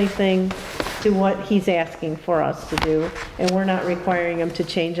change anything to what he's asking for us to do, and we're not requiring him to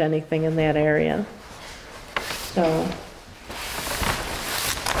change anything in that area. So.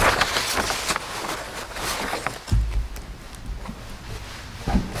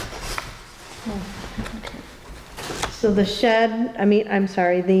 So the shed, I'm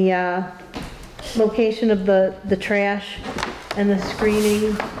sorry, the location of the trash and the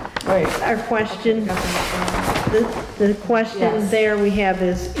screening, Right. our question, the question Yes. there we have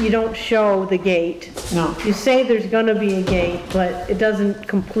is, you don't show the gate. No. You say there's gonna be a gate, but it doesn't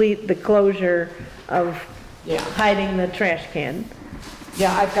complete the closure of Yeah. hiding the trash can.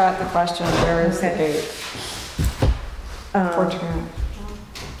 Yeah, I've got the question. Where is the Okay. gate? For trash.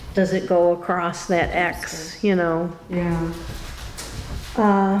 Does it go across that X, Yeah.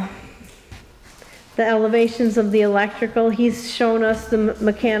 The elevations of the electrical, he's shown us the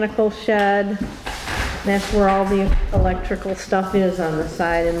mechanical shed. That's where all the electrical stuff is on the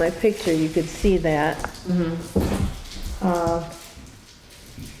side. In my picture, you could see that.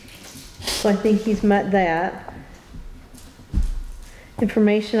 So I think he's met that.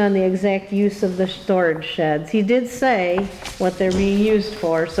 Information on the exact use of the storage sheds. He did say what they're being used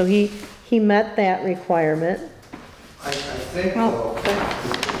for, so he met that requirement. I think though, the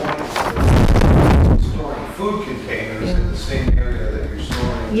point is storing food containers in the same area that you're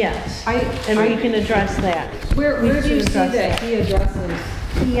storing. Yes, and we can address that. Where We do you should see address that he addresses?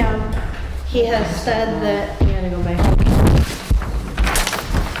 He has said that, you gotta go back.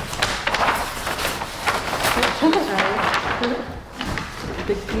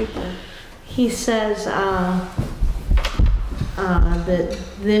 Big people. He says, that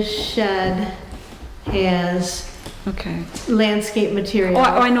this shed has Okay. landscape material. Oh,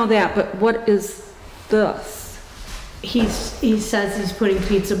 I know that, but what is this? He says he's putting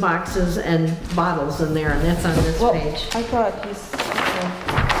pizza boxes and bottles in there, and that's on this Well, page. I thought he's,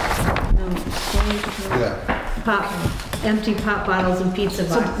 no. Yeah. Empty pop bottles and pizza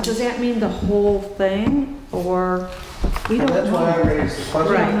So boxes. does that mean the whole thing, or You don't That's why I know. raised the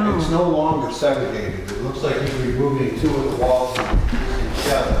question. Right. It's no longer segregated. It looks like he's removing 2 of the walls and using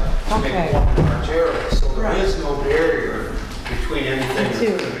 7 to Okay. make one large area. So there Right. is no barrier between anything that's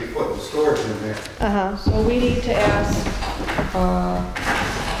Two. going to be put in storage in there. Uh-huh. So we need to ask,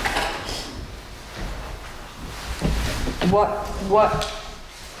 what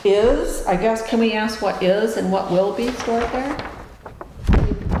is, I guess, can we ask what is and what will be stored there?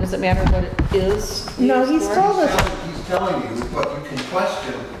 Does it matter what it is? No, he's stored? told us, He's telling you, but you can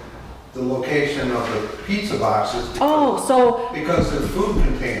question the location of the pizza boxes. Oh, so, Because they're food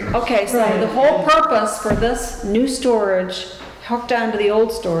containers. okay, so Right. the whole purpose for this new storage, hooked onto the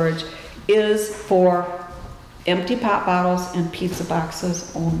old storage, is for empty pop bottles and pizza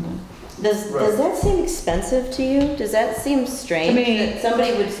boxes only. Does that seem expensive to you? Does that seem strange To me- that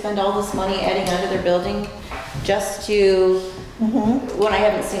somebody would spend all this money adding onto their building just to, when I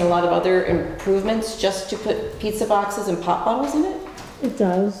haven't seen a lot of other improvements, just to put pizza boxes and pop bottles in it? it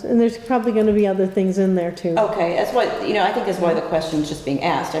does, and there's probably gonna be other things in there too. Okay, that's why, I think that's why the question's just being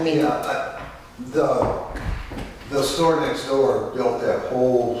asked. I mean, Yeah, the store next door built that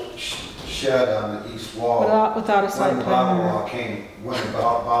whole shed on the east wall. Without a When site the plan. bottle law came, when the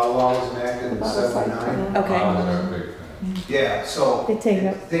bottle law was enacted in Without a site '79. plan. okay. Bottles are a big thing. Yeah, so. They take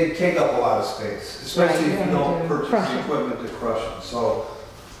up- They take up a lot of space, especially if Right. you don't purchase Crush the it. equipment to crush them. So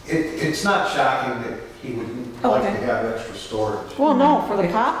it's not shocking that he would like Okay. to have extra storage. Well, no, for the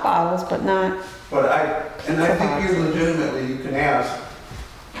pop bottles, but not, But I think you legitimately, you can ask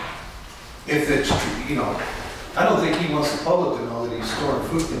if it's, I don't think he wants the public to know that he's storing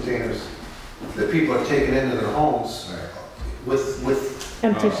food containers that people are taking into their homes with.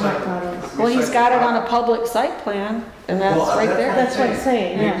 Empty Oh, pop bottles. well, he's got it on a public site plan, and that's Well, right there. That's what I'm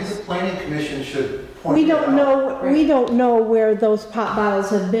saying, Maybe yes. the planning commission should point We that don't out. know, we don't know where those pop bottles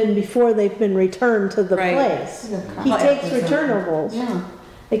have been before they've been returned to the Right. place. He Right. takes returnables. Yeah.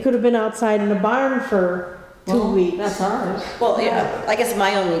 They could have been outside in a barn for 2 Well, weeks. That's ours. Well, yeah, I guess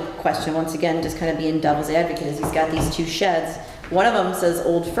my only question, once again, just kind of being devil's advocate, is he's got these 2 sheds. One of them says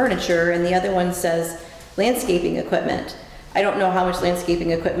old furniture, and the other one says landscaping equipment. I don't know how much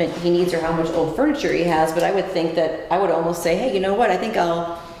landscaping equipment he needs or how much old furniture he has, but I would think that, I would almost say, hey, you know what, I think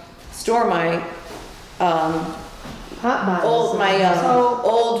I'll store my, Hot bottles.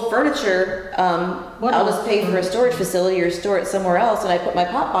 old furniture, I'll just pay for a storage facility or store it somewhere else, and I put my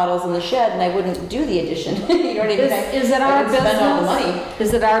pop bottles in the shed, and I wouldn't do the addition, you know what I mean? Is it I our would spend all the money. business?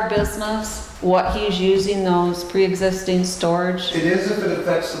 Is it our business what he's using those pre-existing storage? It is if it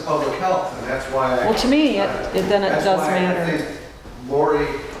affects the public health, and that's why I. Well, to me, then it That's does why matter. I think Lori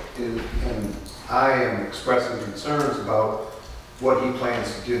and I am expressing concerns about what he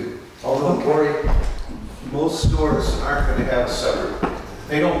plans to do. Although Lori, most stores aren't going to have separate,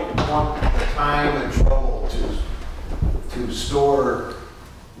 they don't want the time and trouble to store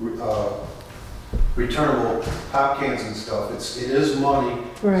returnable pop cans and stuff. It is money,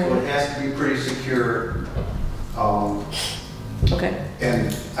 so Right. it has to be pretty secure. Okay, And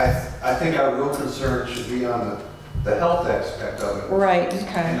I think our real concern should be on the health aspect of it. right. And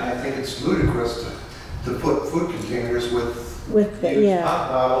Okay. I think it's ludicrous to put food containers with With the, used yeah. pop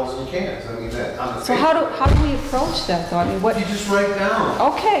bottles and cans. I mean, that on the. So how do we approach that though? I mean, what, You just write down.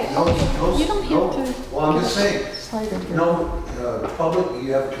 okay, No, no, you don't no. have to. Well, I'm just saying, Cited here. no, public,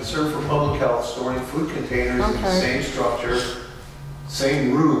 you have concern for public health, storing food containers in the Okay. same structure,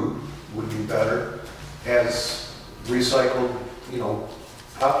 same room would be better as recycled,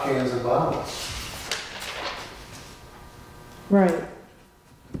 pop cans and bottles. Right.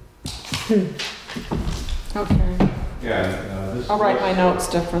 Okay, Yeah, this. I'll write my list- notes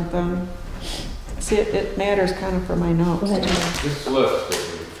different then. See, it matters kind of for my notes. Go ahead. This list that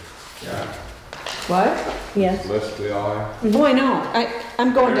we, yeah, What? Yes. list we all have. Oh, I know,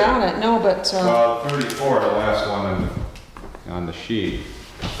 I'm going down it, no, but, Well, 34, the last one on the sheet,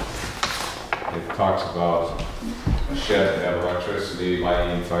 it talks about a shed to have electricity,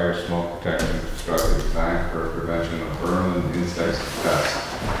 lighting, fire, smoke protection, constructed design for prevention of vermin, insects, and pests.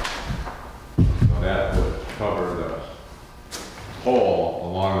 So that would cover the hole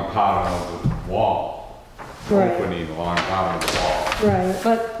along the bottom of the wall, Right. opening along the bottom of the wall. Right,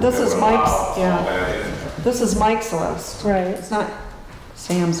 but this That is would allow Mike's, all yeah, that in there. this is Mike's list. right. It's not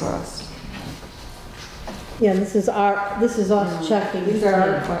Sam's list. Yeah, this is us checking. These are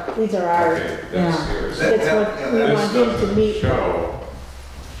our, These are ours. Okay, that's Yeah. yours. It's what we This want him to doesn't meet. show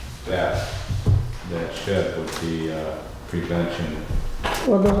that shed would be prevention.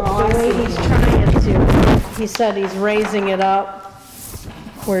 Well, the I way see. he's trying to, he said he's raising it up.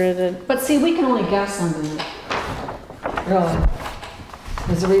 Where did it, but see, we can only guess on that. Really.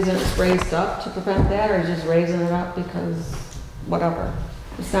 Is the reason it's raised up to prevent that, or just raising it up because whatever?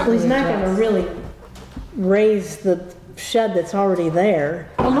 It's not Well, he's really not gonna addressed. really raise the shed that's already there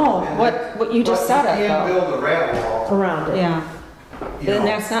Well, no, what you just said But it you can't though. build a rat wall. around it. Yeah, you Then know,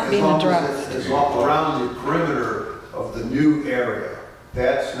 that's not as being long as addressed. As long around the perimeter of the new area,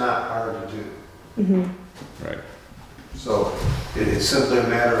 that's not hard to do. Right. So it's simply a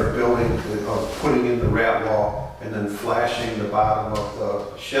matter of building, of putting in the rat wall and then flashing the bottom of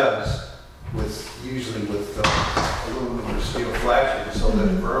the sheds with, usually with aluminum or steel flashing so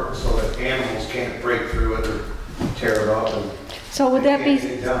that animals can't break through it or tear it up and so would that can't be,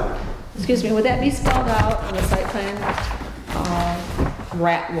 dig down. excuse me, would that be spelled out on the site plan?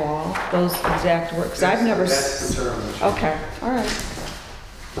 Rat wall, those exact words, 'cause I've never. That's the term. that you- Okay, all right,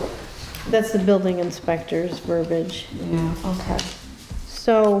 That's the building inspector's verbiage. yeah, okay.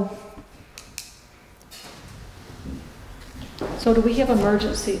 So, So do we have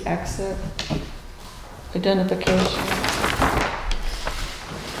emergency exit identification?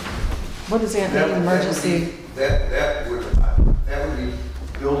 What does that mean, emergency? That would be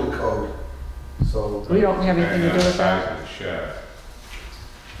building code, so, We don't have anything to do with Size that? of the shed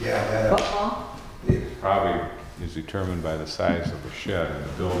yeah, that, Football? it- probably is determined by the size of the shed and the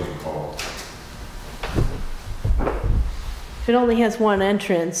building code. if it only has one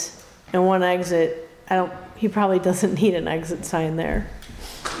entrance and one exit, he probably doesn't need an exit sign there.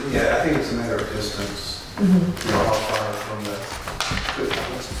 yeah, I think it's a matter of distance. You know, how far from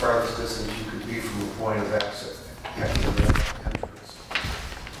what's the farthest distance you could be from the point of exit, to the entrance.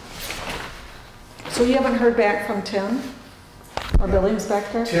 So you haven't heard back from Tim, our building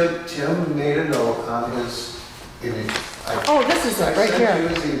inspector? Tim made a note on his, Oh, this is it, right I here. sent you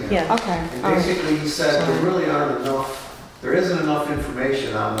his email. Yeah. Okay, And all right. basically, he said there really aren't enough, there isn't enough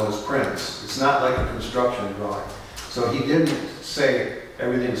information on those prints. It's not like a construction drawing. So he didn't say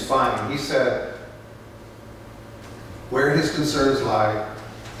everything's fine. He said where his concerns lie,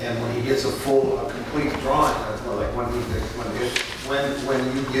 and when he gets a complete drawing, like when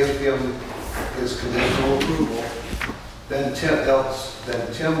you give him his conditional approval, then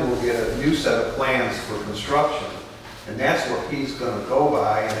Tim will get a new set of plans for construction. And that's what he's gonna go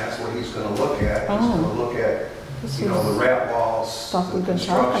by, and that's what he's gonna look at. He's gonna look at, This you know, the is rat walls, stuff the we've been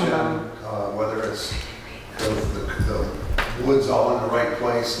talking construction, whether it's the wood's all in the right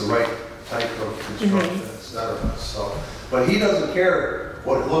place, the right type of construction, et cetera. So, but he doesn't care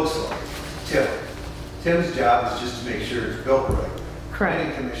what it looks like. Tim's job is just to make sure it's built right.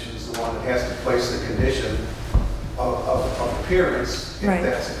 Planning commission is the one that has to place the condition of appearance if Right.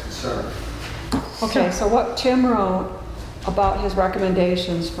 that's a concern. Okay, so what Tim wrote about his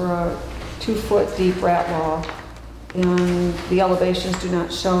recommendations for a 2-foot deep rat wall, and the elevations do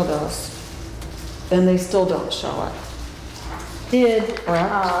not show this, then they still don't show it. Did,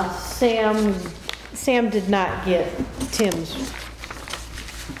 Correct. Sam did not get Tim's,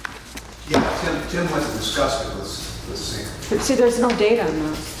 Yeah, Tim went and discussed it with Sam. But see, there's no date on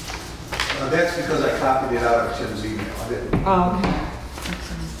this. That's because I copied it out of Tim's email. I didn't. Oh, okay.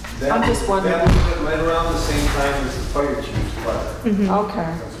 That- I'm just wondering. That would have been right around the same time as the fire chief's letter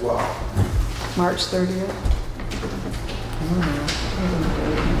Okay, as well. March 30th.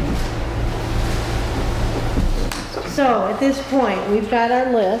 so at this point, we've got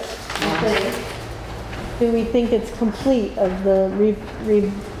our list, I think. Do we think it's complete of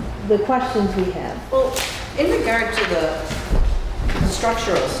the questions we have? Well, in regard to the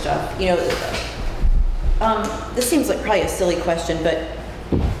structural stuff, you know, this seems like probably a silly question, but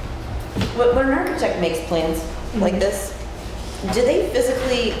when an architect makes plans like this, do they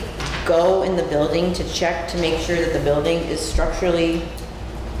physically go in the building to check to make sure that the building is structurally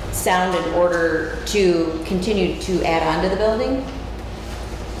sound in order to continue to add on to the building?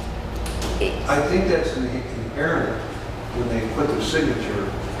 I think that's inherent when they put their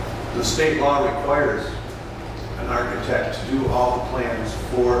signature. The state law requires an architect to do all the plans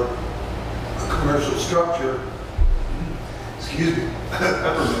for a commercial structure. Excuse me.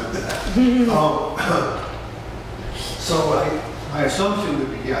 So my assumption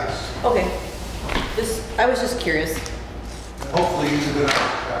would be yes. Okay, I was just curious. Hopefully he's a good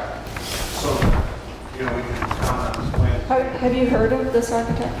architect, so, you know, we can comment on his plan. Have you heard of this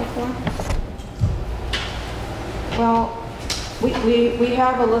architect before? Well, we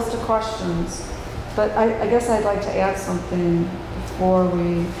have a list of questions, but I guess I'd like to add something before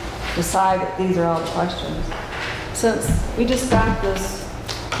we decide that these are all the questions. Since we just got this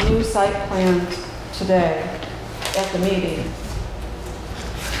new site plan today at the meeting,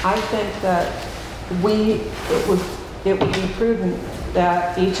 I think that it would be prudent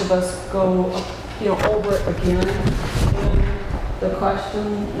that each of us go, you know, over it again the question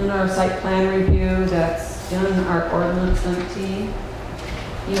in our site plan review that's in our ordinance MT,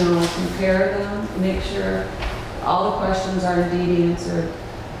 you know, compare them, make sure all the questions are indeed answered.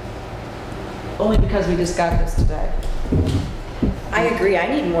 Only because we just got this today. I agree. I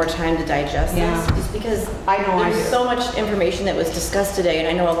need more time to digest Yeah. this, just because I know I there's do. so much information that was discussed today, and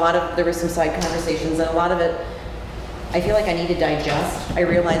I know there were some side conversations, and a lot of it, I feel like I need to digest. I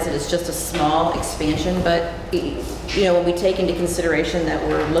realize that it's just a small expansion, but you know, when we take into consideration that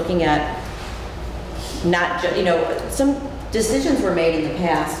we're looking at not just, you know, some decisions were made in the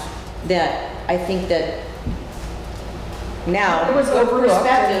past that I think that now, It was with overlooked,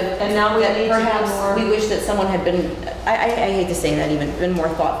 perspective, and now we that need to be perhaps more- we wish that someone had been, I hate to say that, even been more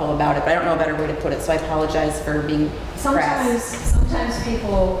thoughtful about it, but I don't know a better way to put it, so I apologize for being crass. Sometimes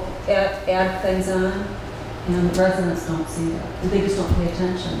people add things on and residents don't see that. They just don't pay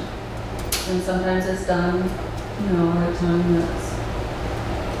attention. And sometimes it's done, you know, at a time that's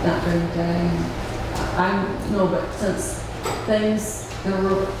not during the day. No, but since things,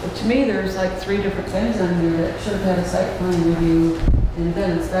 to me, there's like 3 different things on here that should have had a site plan review and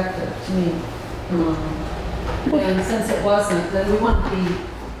been inspected, to me. And since it wasn't, then we want to be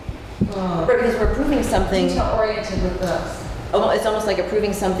Right, because we're approving something, detail-oriented with this. it's almost like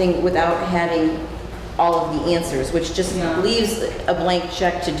approving something without having all of the answers, which just Yeah. leaves a blank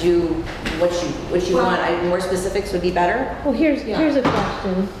check to do what you Well- want. More specifics would be better. Well, here's a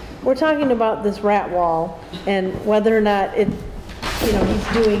question. We're talking about this rat wall and whether or not it, you know,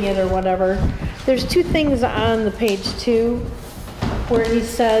 he's doing it or whatever. There's 2 things on the page 2 where he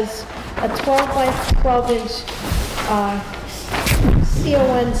says a 12 by 12 inch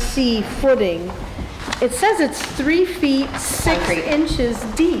CONC footing. It says it's 3 feet 6 Concrete. inches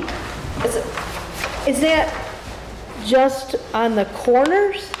deep. Is that just on the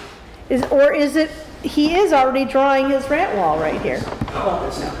corners? Or is it, he is already drawing his rat wall right here? No,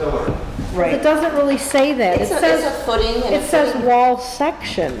 it's a pillar. It doesn't really say that. It's It a says, footing and it says wall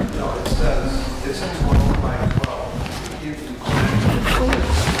section. No, it says it's a 12 by 12. You can-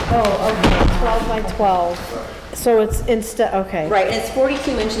 Oh, okay, 12 by 12. So it's okay. Right, and it's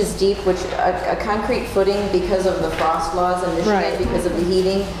 42 inches deep, which a concrete footing, because of the frost laws in Michigan, Right. because of the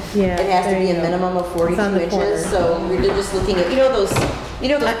heating, Yeah, it has to there be you a go. minimum of 42 on the inches. corner. So we're just looking at, you know those paper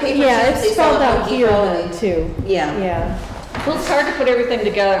Yeah, chips they it's sell spelled at out Home here Depot? then too. Yeah. Yeah. Well, it's hard to put everything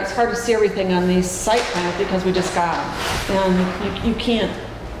together. It's hard to see everything on these site plans because we just got them. And you can't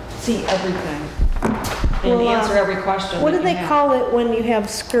see everything and Well, answer every question. What that do you they have. call it when you have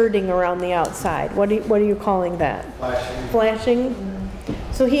skirting around the outside? What are you calling that? Flashing. Flashing?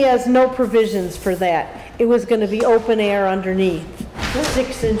 So he has no provisions for that. It was gonna be open air underneath,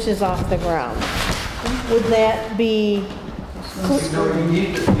 6 inches off the ground. Would that be, You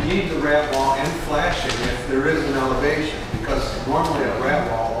need the rat wall and flashing if there is an elevation, because normally a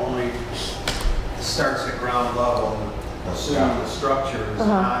rat wall only starts at ground level, assuming the structure is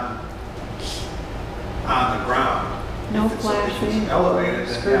on the ground. No If it's flashing, elevated,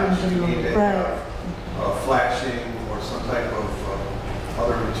 then yes, you need to Right. have flashing or some type of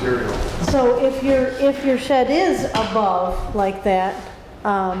other material. so if your shed is above like that,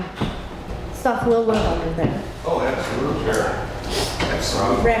 stuff will live under there? Oh, absolutely.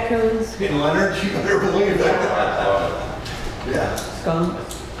 Absolutely. Raccoons? In Leonard, you better believe that. Yeah. Skunk.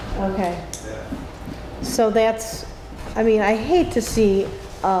 Okay. Yeah. So that's, I mean, I hate to see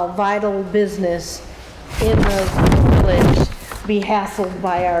a vital business in the village be hassled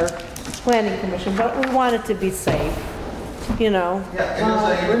by our planning commission, but we want it to be safe, you know? Yeah, and as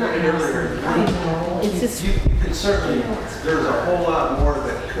I indicated earlier, It's just, you could certainly, there's a whole lot more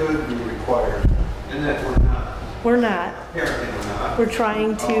that could be required, and that we're not. we're not, Apparently we're not. we're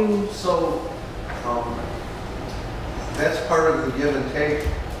trying to, That's part of the give and take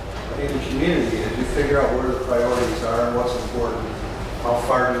in the community, is you figure out where the priorities are and what's important, how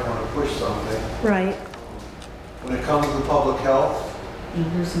far do you want to push something. right, When it comes to public health,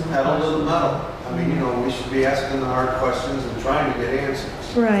 pedal to the metal. I mean, you know, we should be asking the hard questions and trying to get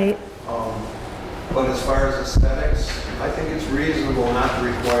answers. right. But as far as aesthetics, I think it's reasonable not to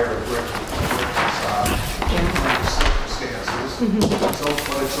require a brick facade under circumstances.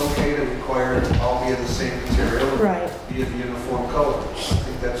 But it's okay to require it all be of the same material. and Right. Be of the uniform color. I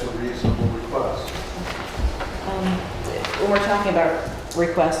think that's a reasonable request. When we're talking about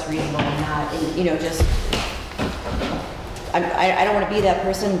requests reasonable or not, and, you know, just, I don't want to be that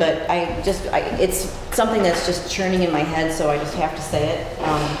person, but it's something that's just churning in my head, so I just have to say it.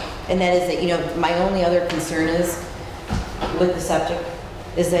 And that is that, you know, my only other concern is, with the septic,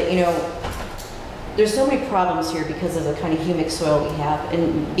 is that, you know, there's so many problems here because of the kind of humic soil we have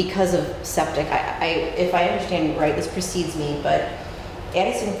and because of septic. If I understand right, this precedes me, but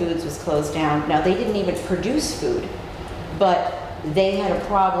Addison Foods was closed down. Now, they didn't even produce food, but they had a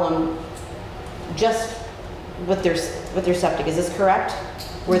problem just with their septic. Is this correct?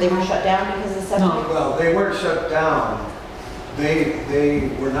 Where they were shut down because of the septic? No. Well, they weren't shut down. They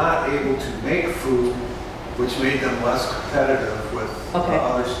were not able to make food, which made them less competitive with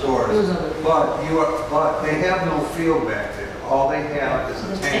other stores. But they have no field back there. All they have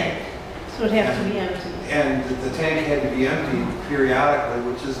is a tank. So it has to be empty. And the tank had to be emptied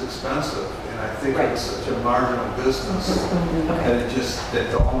periodically, which is expensive. And I think Right. it's such a marginal business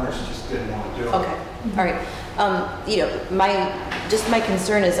that the owners just didn't want to do it. Okay, all right. You know, my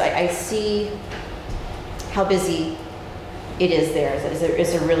concern is I see how busy it is there.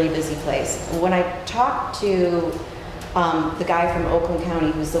 It's a really busy place. When I talked to the guy from Oakland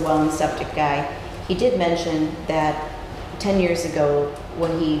County, who's the well and septic guy, he did mention that 10 years ago,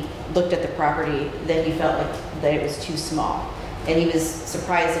 when he looked at the property, that he felt like that it was too small. And he was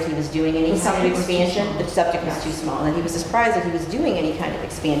surprised that he was doing any kind of expansion. The septic was too small. And he was surprised that he was doing any kind of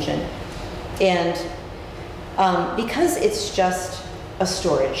expansion. And because it's just a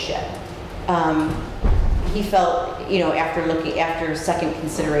storage shed, he felt, you know, after second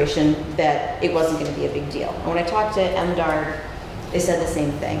consideration, that it wasn't going to be a big deal. And when I talked to MDAR, they said the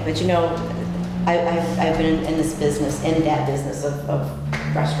same thing. But you know, I've been in this business, in that business of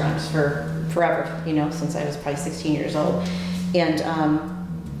restaurants for forever, you know, since I was probably 16 years old. And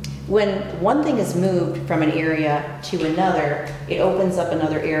when one thing is moved from an area to another, it opens up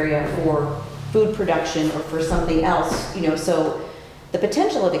another area for food production or for something else, you know, so the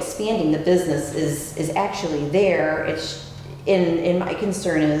potential of expanding the business is actually there. It's in my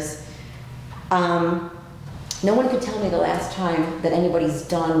concern is no one could tell me the last time that anybody's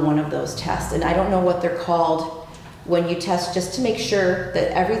done one of those tests, and I don't know what they're called when you test just to make sure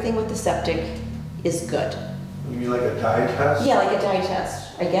that everything with the septic is good. You mean like a dye test? Yeah, like a dye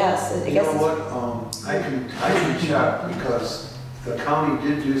test, I guess. You know what, I can check because the county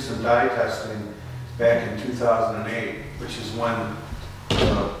did do some dye testing back in 2008, which is when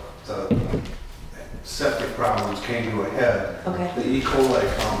the septic problems came to a head. Okay. The E. coli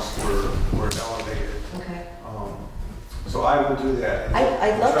counts were elevated. Okay. So I will do that.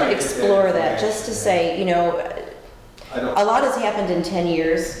 I'd love to explore that, just to say, you know, a lot has happened in 10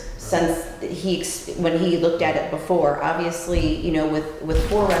 years since when he looked at it before. Obviously, you know, with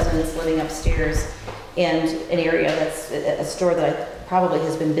 4 residents living upstairs and an area that's a store that probably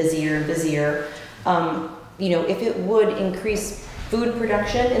has been busier and busier, you know, if it would increase food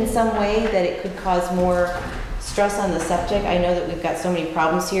production in some way, that it could cause more stress on the septic. I know that we've got so many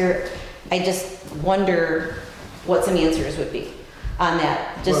problems here. I just wonder what some answers would be on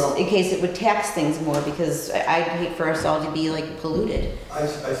that, just in case it would tax things more, because I'd hate for us all to be like polluted. I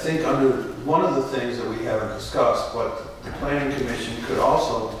think under one of the things that we haven't discussed, but the planning commission could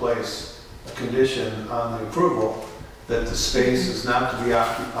also place a condition on the approval that the space is not to be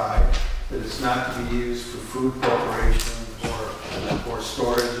occupied, that it's not to be used for food preparation or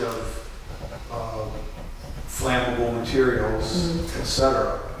storage of flammable materials,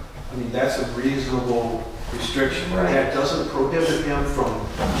 etc. I mean, that's a reasonable restriction. Right. That doesn't prohibit him from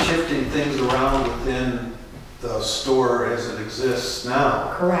shifting things around within the store as it exists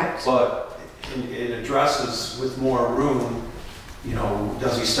now. Correct. But it addresses with more room, you know,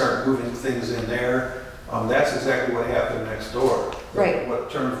 does he start moving things in there? That's exactly what happened next door. Right.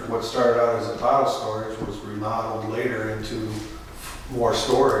 What started out as a tile storage was remodeled later into more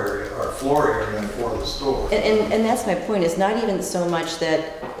store area or floor area for the store. And that's my point, is not even so much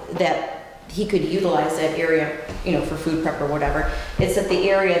that he could utilize that area, you know, for food prep or whatever. It's that the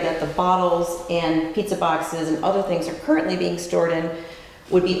area that the bottles and pizza boxes and other things are currently being stored in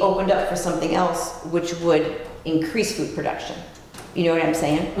would be opened up for something else, which would increase food production. You know what I'm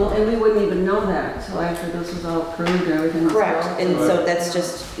saying? Well, and we wouldn't even know that till after this was all approved and everything was Correct. built. And so that's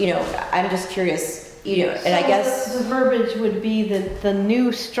just, you know, I'm just curious, you know, and I guess The verbiage would be that the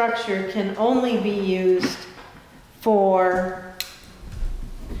new structure can only be used for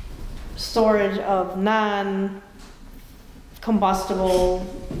storage of non-combustible,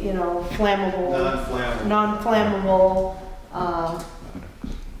 you know, flammable, Non-flammable non-flammable,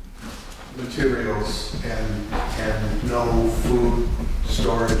 materials and no food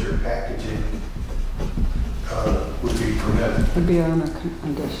storage or packaging would be permitted. Would be on a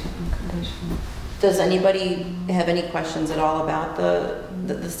condition. does anybody have any questions at all about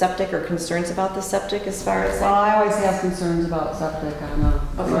the septic or concerns about the septic as far as Well, like? I always have concerns about septic on a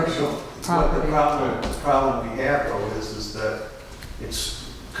commercial property. The problem we have though is that it's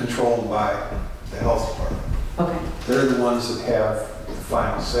controlled by the health department. Okay. They're the ones that have the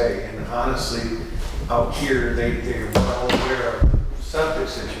final say. And honestly, out here, they're well aware of the septic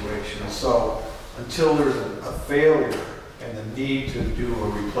situation. So until there's a failure and the need to do a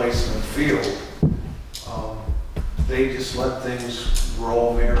replacement field, they just let things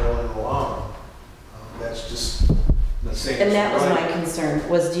roll merrily along. That's just the same. And that was my concern,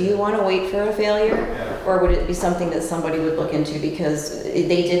 was do you want to wait for a failure? Yeah. Or would it be something that somebody would look into? Because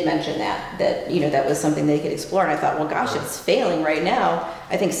they did mention that, you know, that was something they could explore. And I thought, well, gosh, it's failing right now.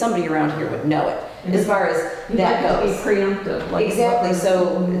 I think somebody around here would know it, as far as that goes. Be preemptive. Like Exactly,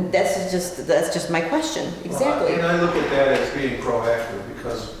 so that's just my question, exactly. And I look at that as being proactive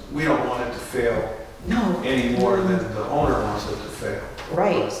because we don't want it to fail No. any more than the owner wants it to fail.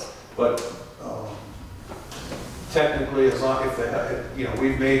 Right. But technically, as long, if you know,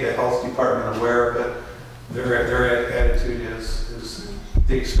 we've made the health department aware of it, their attitude is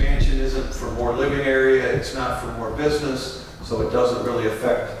the expansion isn't for more living area, it's not for more business, so it doesn't really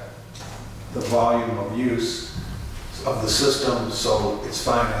affect the volume of use of the system, so it's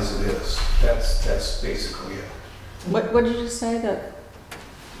fine as it is. That's basically it. What did you just say, that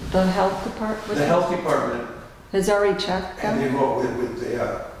the health department? The health department, Has already checked and they them? wrote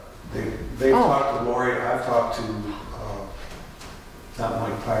they've talked to Lori, I've talked to, not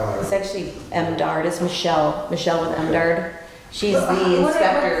Mike It's Pylar. actually MDARD, it's Michelle with MDARD. She's What- the what-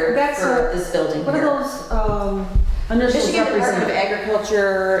 inspector that's for a- this building What are here. those initials Michigan Department of represent?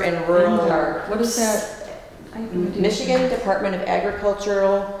 Agriculture and Rural. What is that? I have no idea. Michigan Department of Agriculture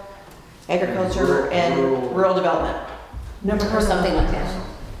and Rural Development, Never or heard of something that. like that.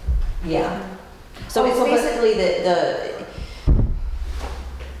 Yeah. So Oh, it's so but- basically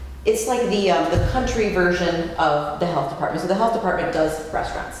it's like the country version of the health department. So the health department does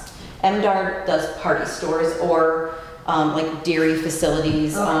restaurants. MDARD does party stores or like dairy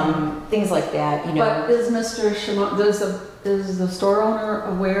facilities, Okay. things like that, you know. But is Mr. Shimon, is the store owner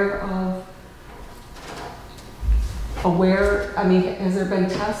aware, I mean, has there been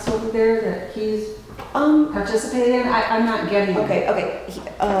tests over there that he's participated in? I'm not getting it. Okay.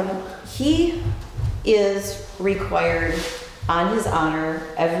 He is required on his honor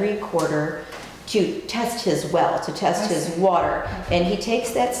every quarter to test his well, to test his water. And he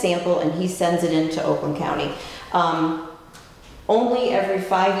takes that sample and he sends it into Oakland County. Only every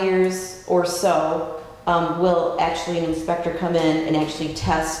 5 years or so will actually an inspector come in and actually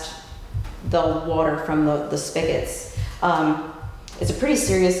test the water from the spigots. It's a pretty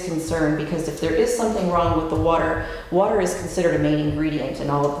serious concern because if there is something wrong with the water, water is considered a main ingredient in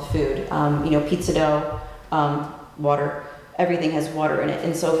all of the food. You know, pizza dough, water, everything has water in it.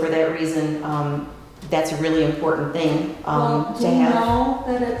 And so for that reason, that's a really important thing Well, do to you have. know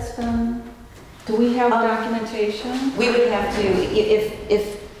that it's been, do we have documentation? We would have to,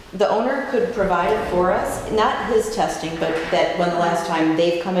 if the owner could provide it for us, not his testing, but that when the last time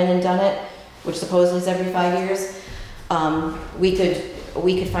they've come in and done it, which supposedly is every 5 years, we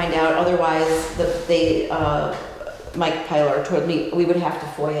could find out. Otherwise, Mike Pylar told me we would have to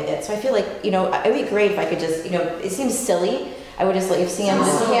FOIA it. So I feel like, you know, it would be great if I could just, you know, it seems silly. I would just like, if Sam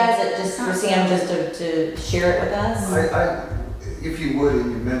just has it, just for Sam just to share it with us. If you would,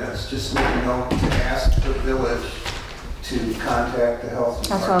 in your minutes, just make a note to ask the village to contact the health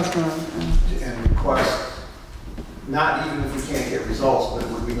That's what I was department gonna, and request, not even if we can't get results, but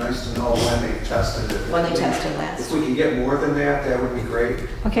it would be nice to know when they tested it. When they tested last. If we can get more than that, that would be great.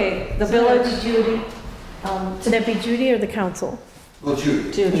 okay, the So that'd village. be Judy. Would that be Judy or the council? Well,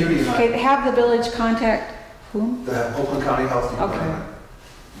 Judy Judy. and Okay, I, have the village contact whom? the Oakland County Health Department,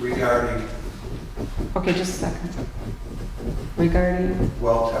 regarding Okay, just a second. Regarding,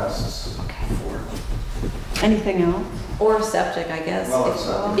 well tests okay, for, anything else? Or septic, I guess. Well, If-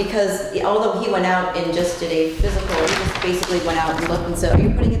 septic. Because although he went out and just did a physical, he just basically went out and looked and said, are you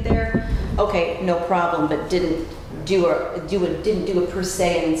putting it there? Okay, no problem, but didn't do a per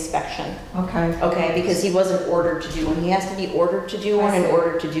se an inspection. Okay. Okay, because he wasn't ordered to do one. He has to be ordered to do one and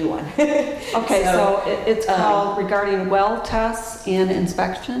ordered to do one. Okay, so it's called regarding well tests and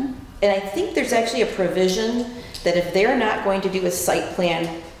inspection? And I think there's actually a provision that if they're not going to do a site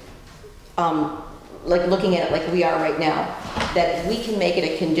plan, like looking at it like we are right now, that we can make it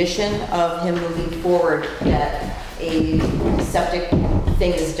a condition of him moving forward that a septic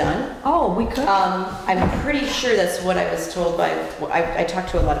thing is done. Oh, we could. I'm pretty sure that's what I was told by, I talked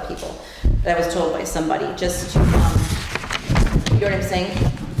to a lot of people, but I was told by somebody, just to, you know what I'm saying?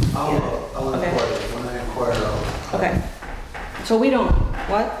 I'll Okay. inquire, when I inquire, I'll. Okay. So we don't,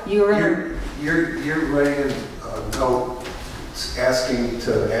 what? You're, You're writing a note asking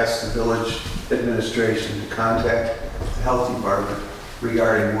to ask the village administration to contact the health department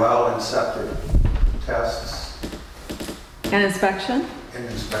regarding well and septic tests And inspection? and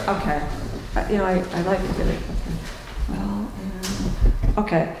inspection. Okay. You know, I like to get it. Well,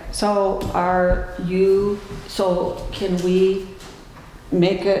 okay, so so can we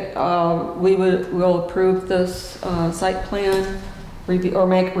make it, we'll approve this site plan, we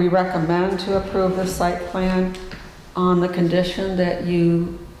recommend to approve the site plan on the condition that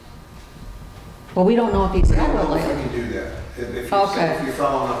well, we don't know if he's We got don't a know if land. we can do that. If Okay. you're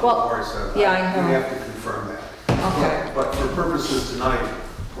following up Well, what Lori said, yeah, I know. we have to confirm that. Okay. But for purposes tonight,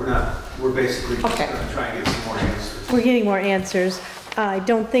 we're basically just Okay. gonna try and get some more answers. We're getting more answers. I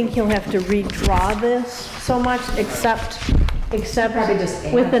don't think he'll have to redraw this so much, except Probably just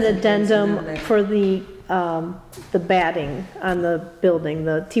add with an some things in addendum there. for the batting on the building,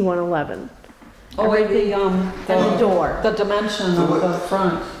 the T111. Oh, wait, And the door. The dimension of the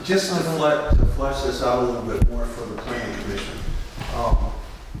front. Just to flesh this out a little bit more for the planning commission.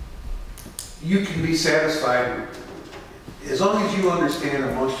 You can be satisfied, as long as you understand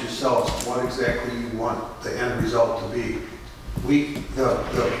amongst yourselves what exactly you want the end result to be.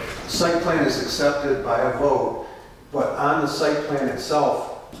 The site plan is accepted by a vote, but on the site plan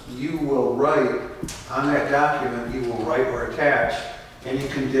itself, you will write, on that document, you will write or attach any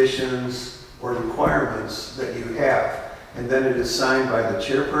conditions or requirements that you have. And then it is signed by the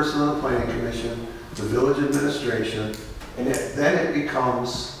chairperson of the planning commission, the village administration, and then it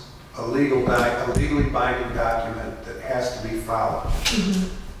becomes a legally binding document that has to be followed.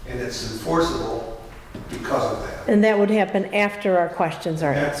 And it's enforceable because of that. And that would happen after our questions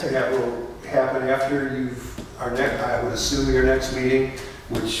are answered. That will happen after I would assume your next meeting,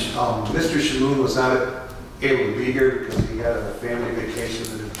 which Mr. Shamoon was not able to be here because he had a family vacation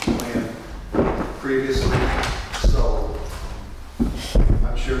that had planned previously. So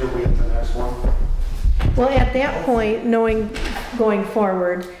I'm sure he'll be at the next one. Well, at that point, knowing going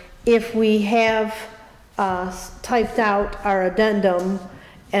forward, if we have typed out our addendum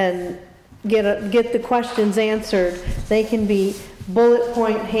and get the questions answered, they can be bullet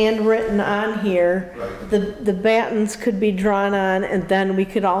point handwritten on here. Right. The battens could be drawn on, and then we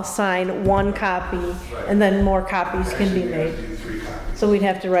could all sign one copy, and then more copies can be Actually, we have made. to do 3 copies. So we'd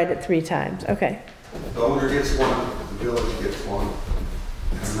have to write it 3 times, okay. The owner gets one, the village gets one,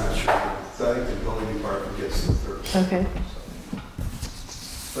 and I'm not sure, I think the building department gets the 3rd. Okay.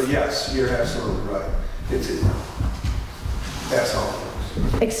 But yes, you're absolutely right. That's how it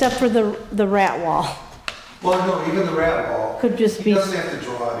works. Except for the rat wall. Well, no, even the rat wall. Could just He be- doesn't have to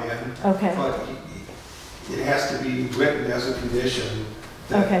draw it in. Okay. But it has to be written as a condition.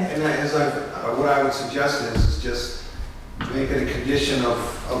 that- Okay. And what I would suggest is just make it a condition of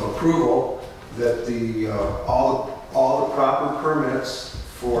approval that all the proper permits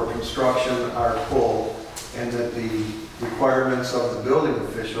for construction are pulled and that the requirements of the building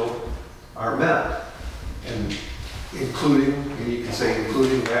official are met. And including, and you can say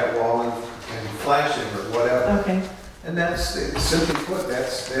including rat wall and flashing or whatever. Okay, And that's, simply put,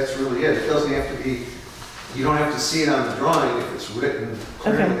 that's really it. It doesn't have to be, you don't have to see it on the drawing if it's written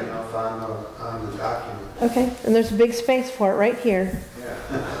clearly Okay. enough on the document. okay, and there's a big space for it right here.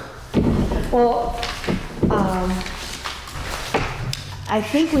 Yeah. Well, I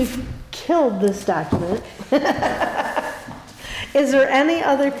think we've killed this document. Is there any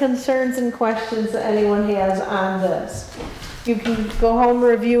other concerns and questions that anyone has on this? You can go home,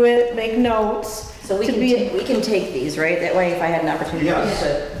 review it, make notes. So we to can be- take, we can take these, right? That way if I had an opportunity. Yes.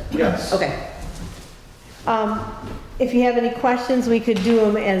 to- Yes. Okay. If you have any questions, we could do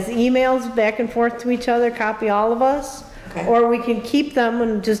them as emails back and forth to each other, copy all of us. Okay. Or we can keep them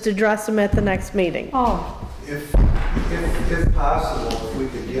and just address them at the next meeting. Oh, If possible, if we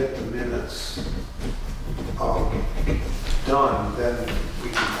could get the minutes done, then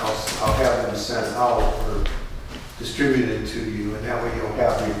I'll have them sent out or distributed to you, and that way you'll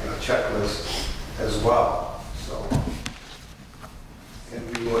have a checklist as well. So,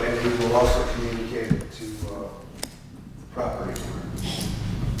 and we will also communicate it to property owners.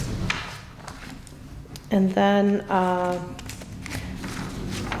 And then,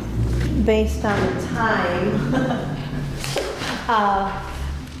 based on the time,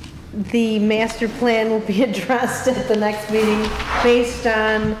 the master plan will be addressed at the next meeting based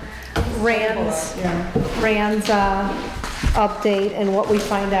on Rand's update and what we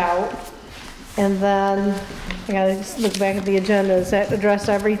find out. And then, I gotta just look back at the agenda. Does that address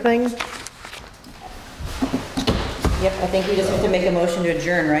everything? Yep, I think we just have to make a motion to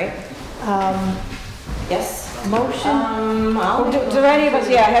adjourn, right? Yes? Motion? I'll make a do any of us,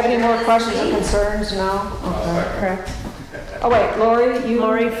 have any more questions or concerns? No? Okay. Correct. Oh, wait, Lori, you?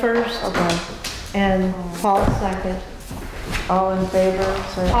 Lori first Okay. and Paul second. All in favor,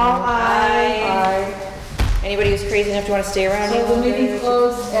 say All aye. aye. Aye. Anybody who's crazy enough to want to stay around? So you the want meeting to-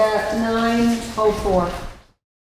 closed at 9:04.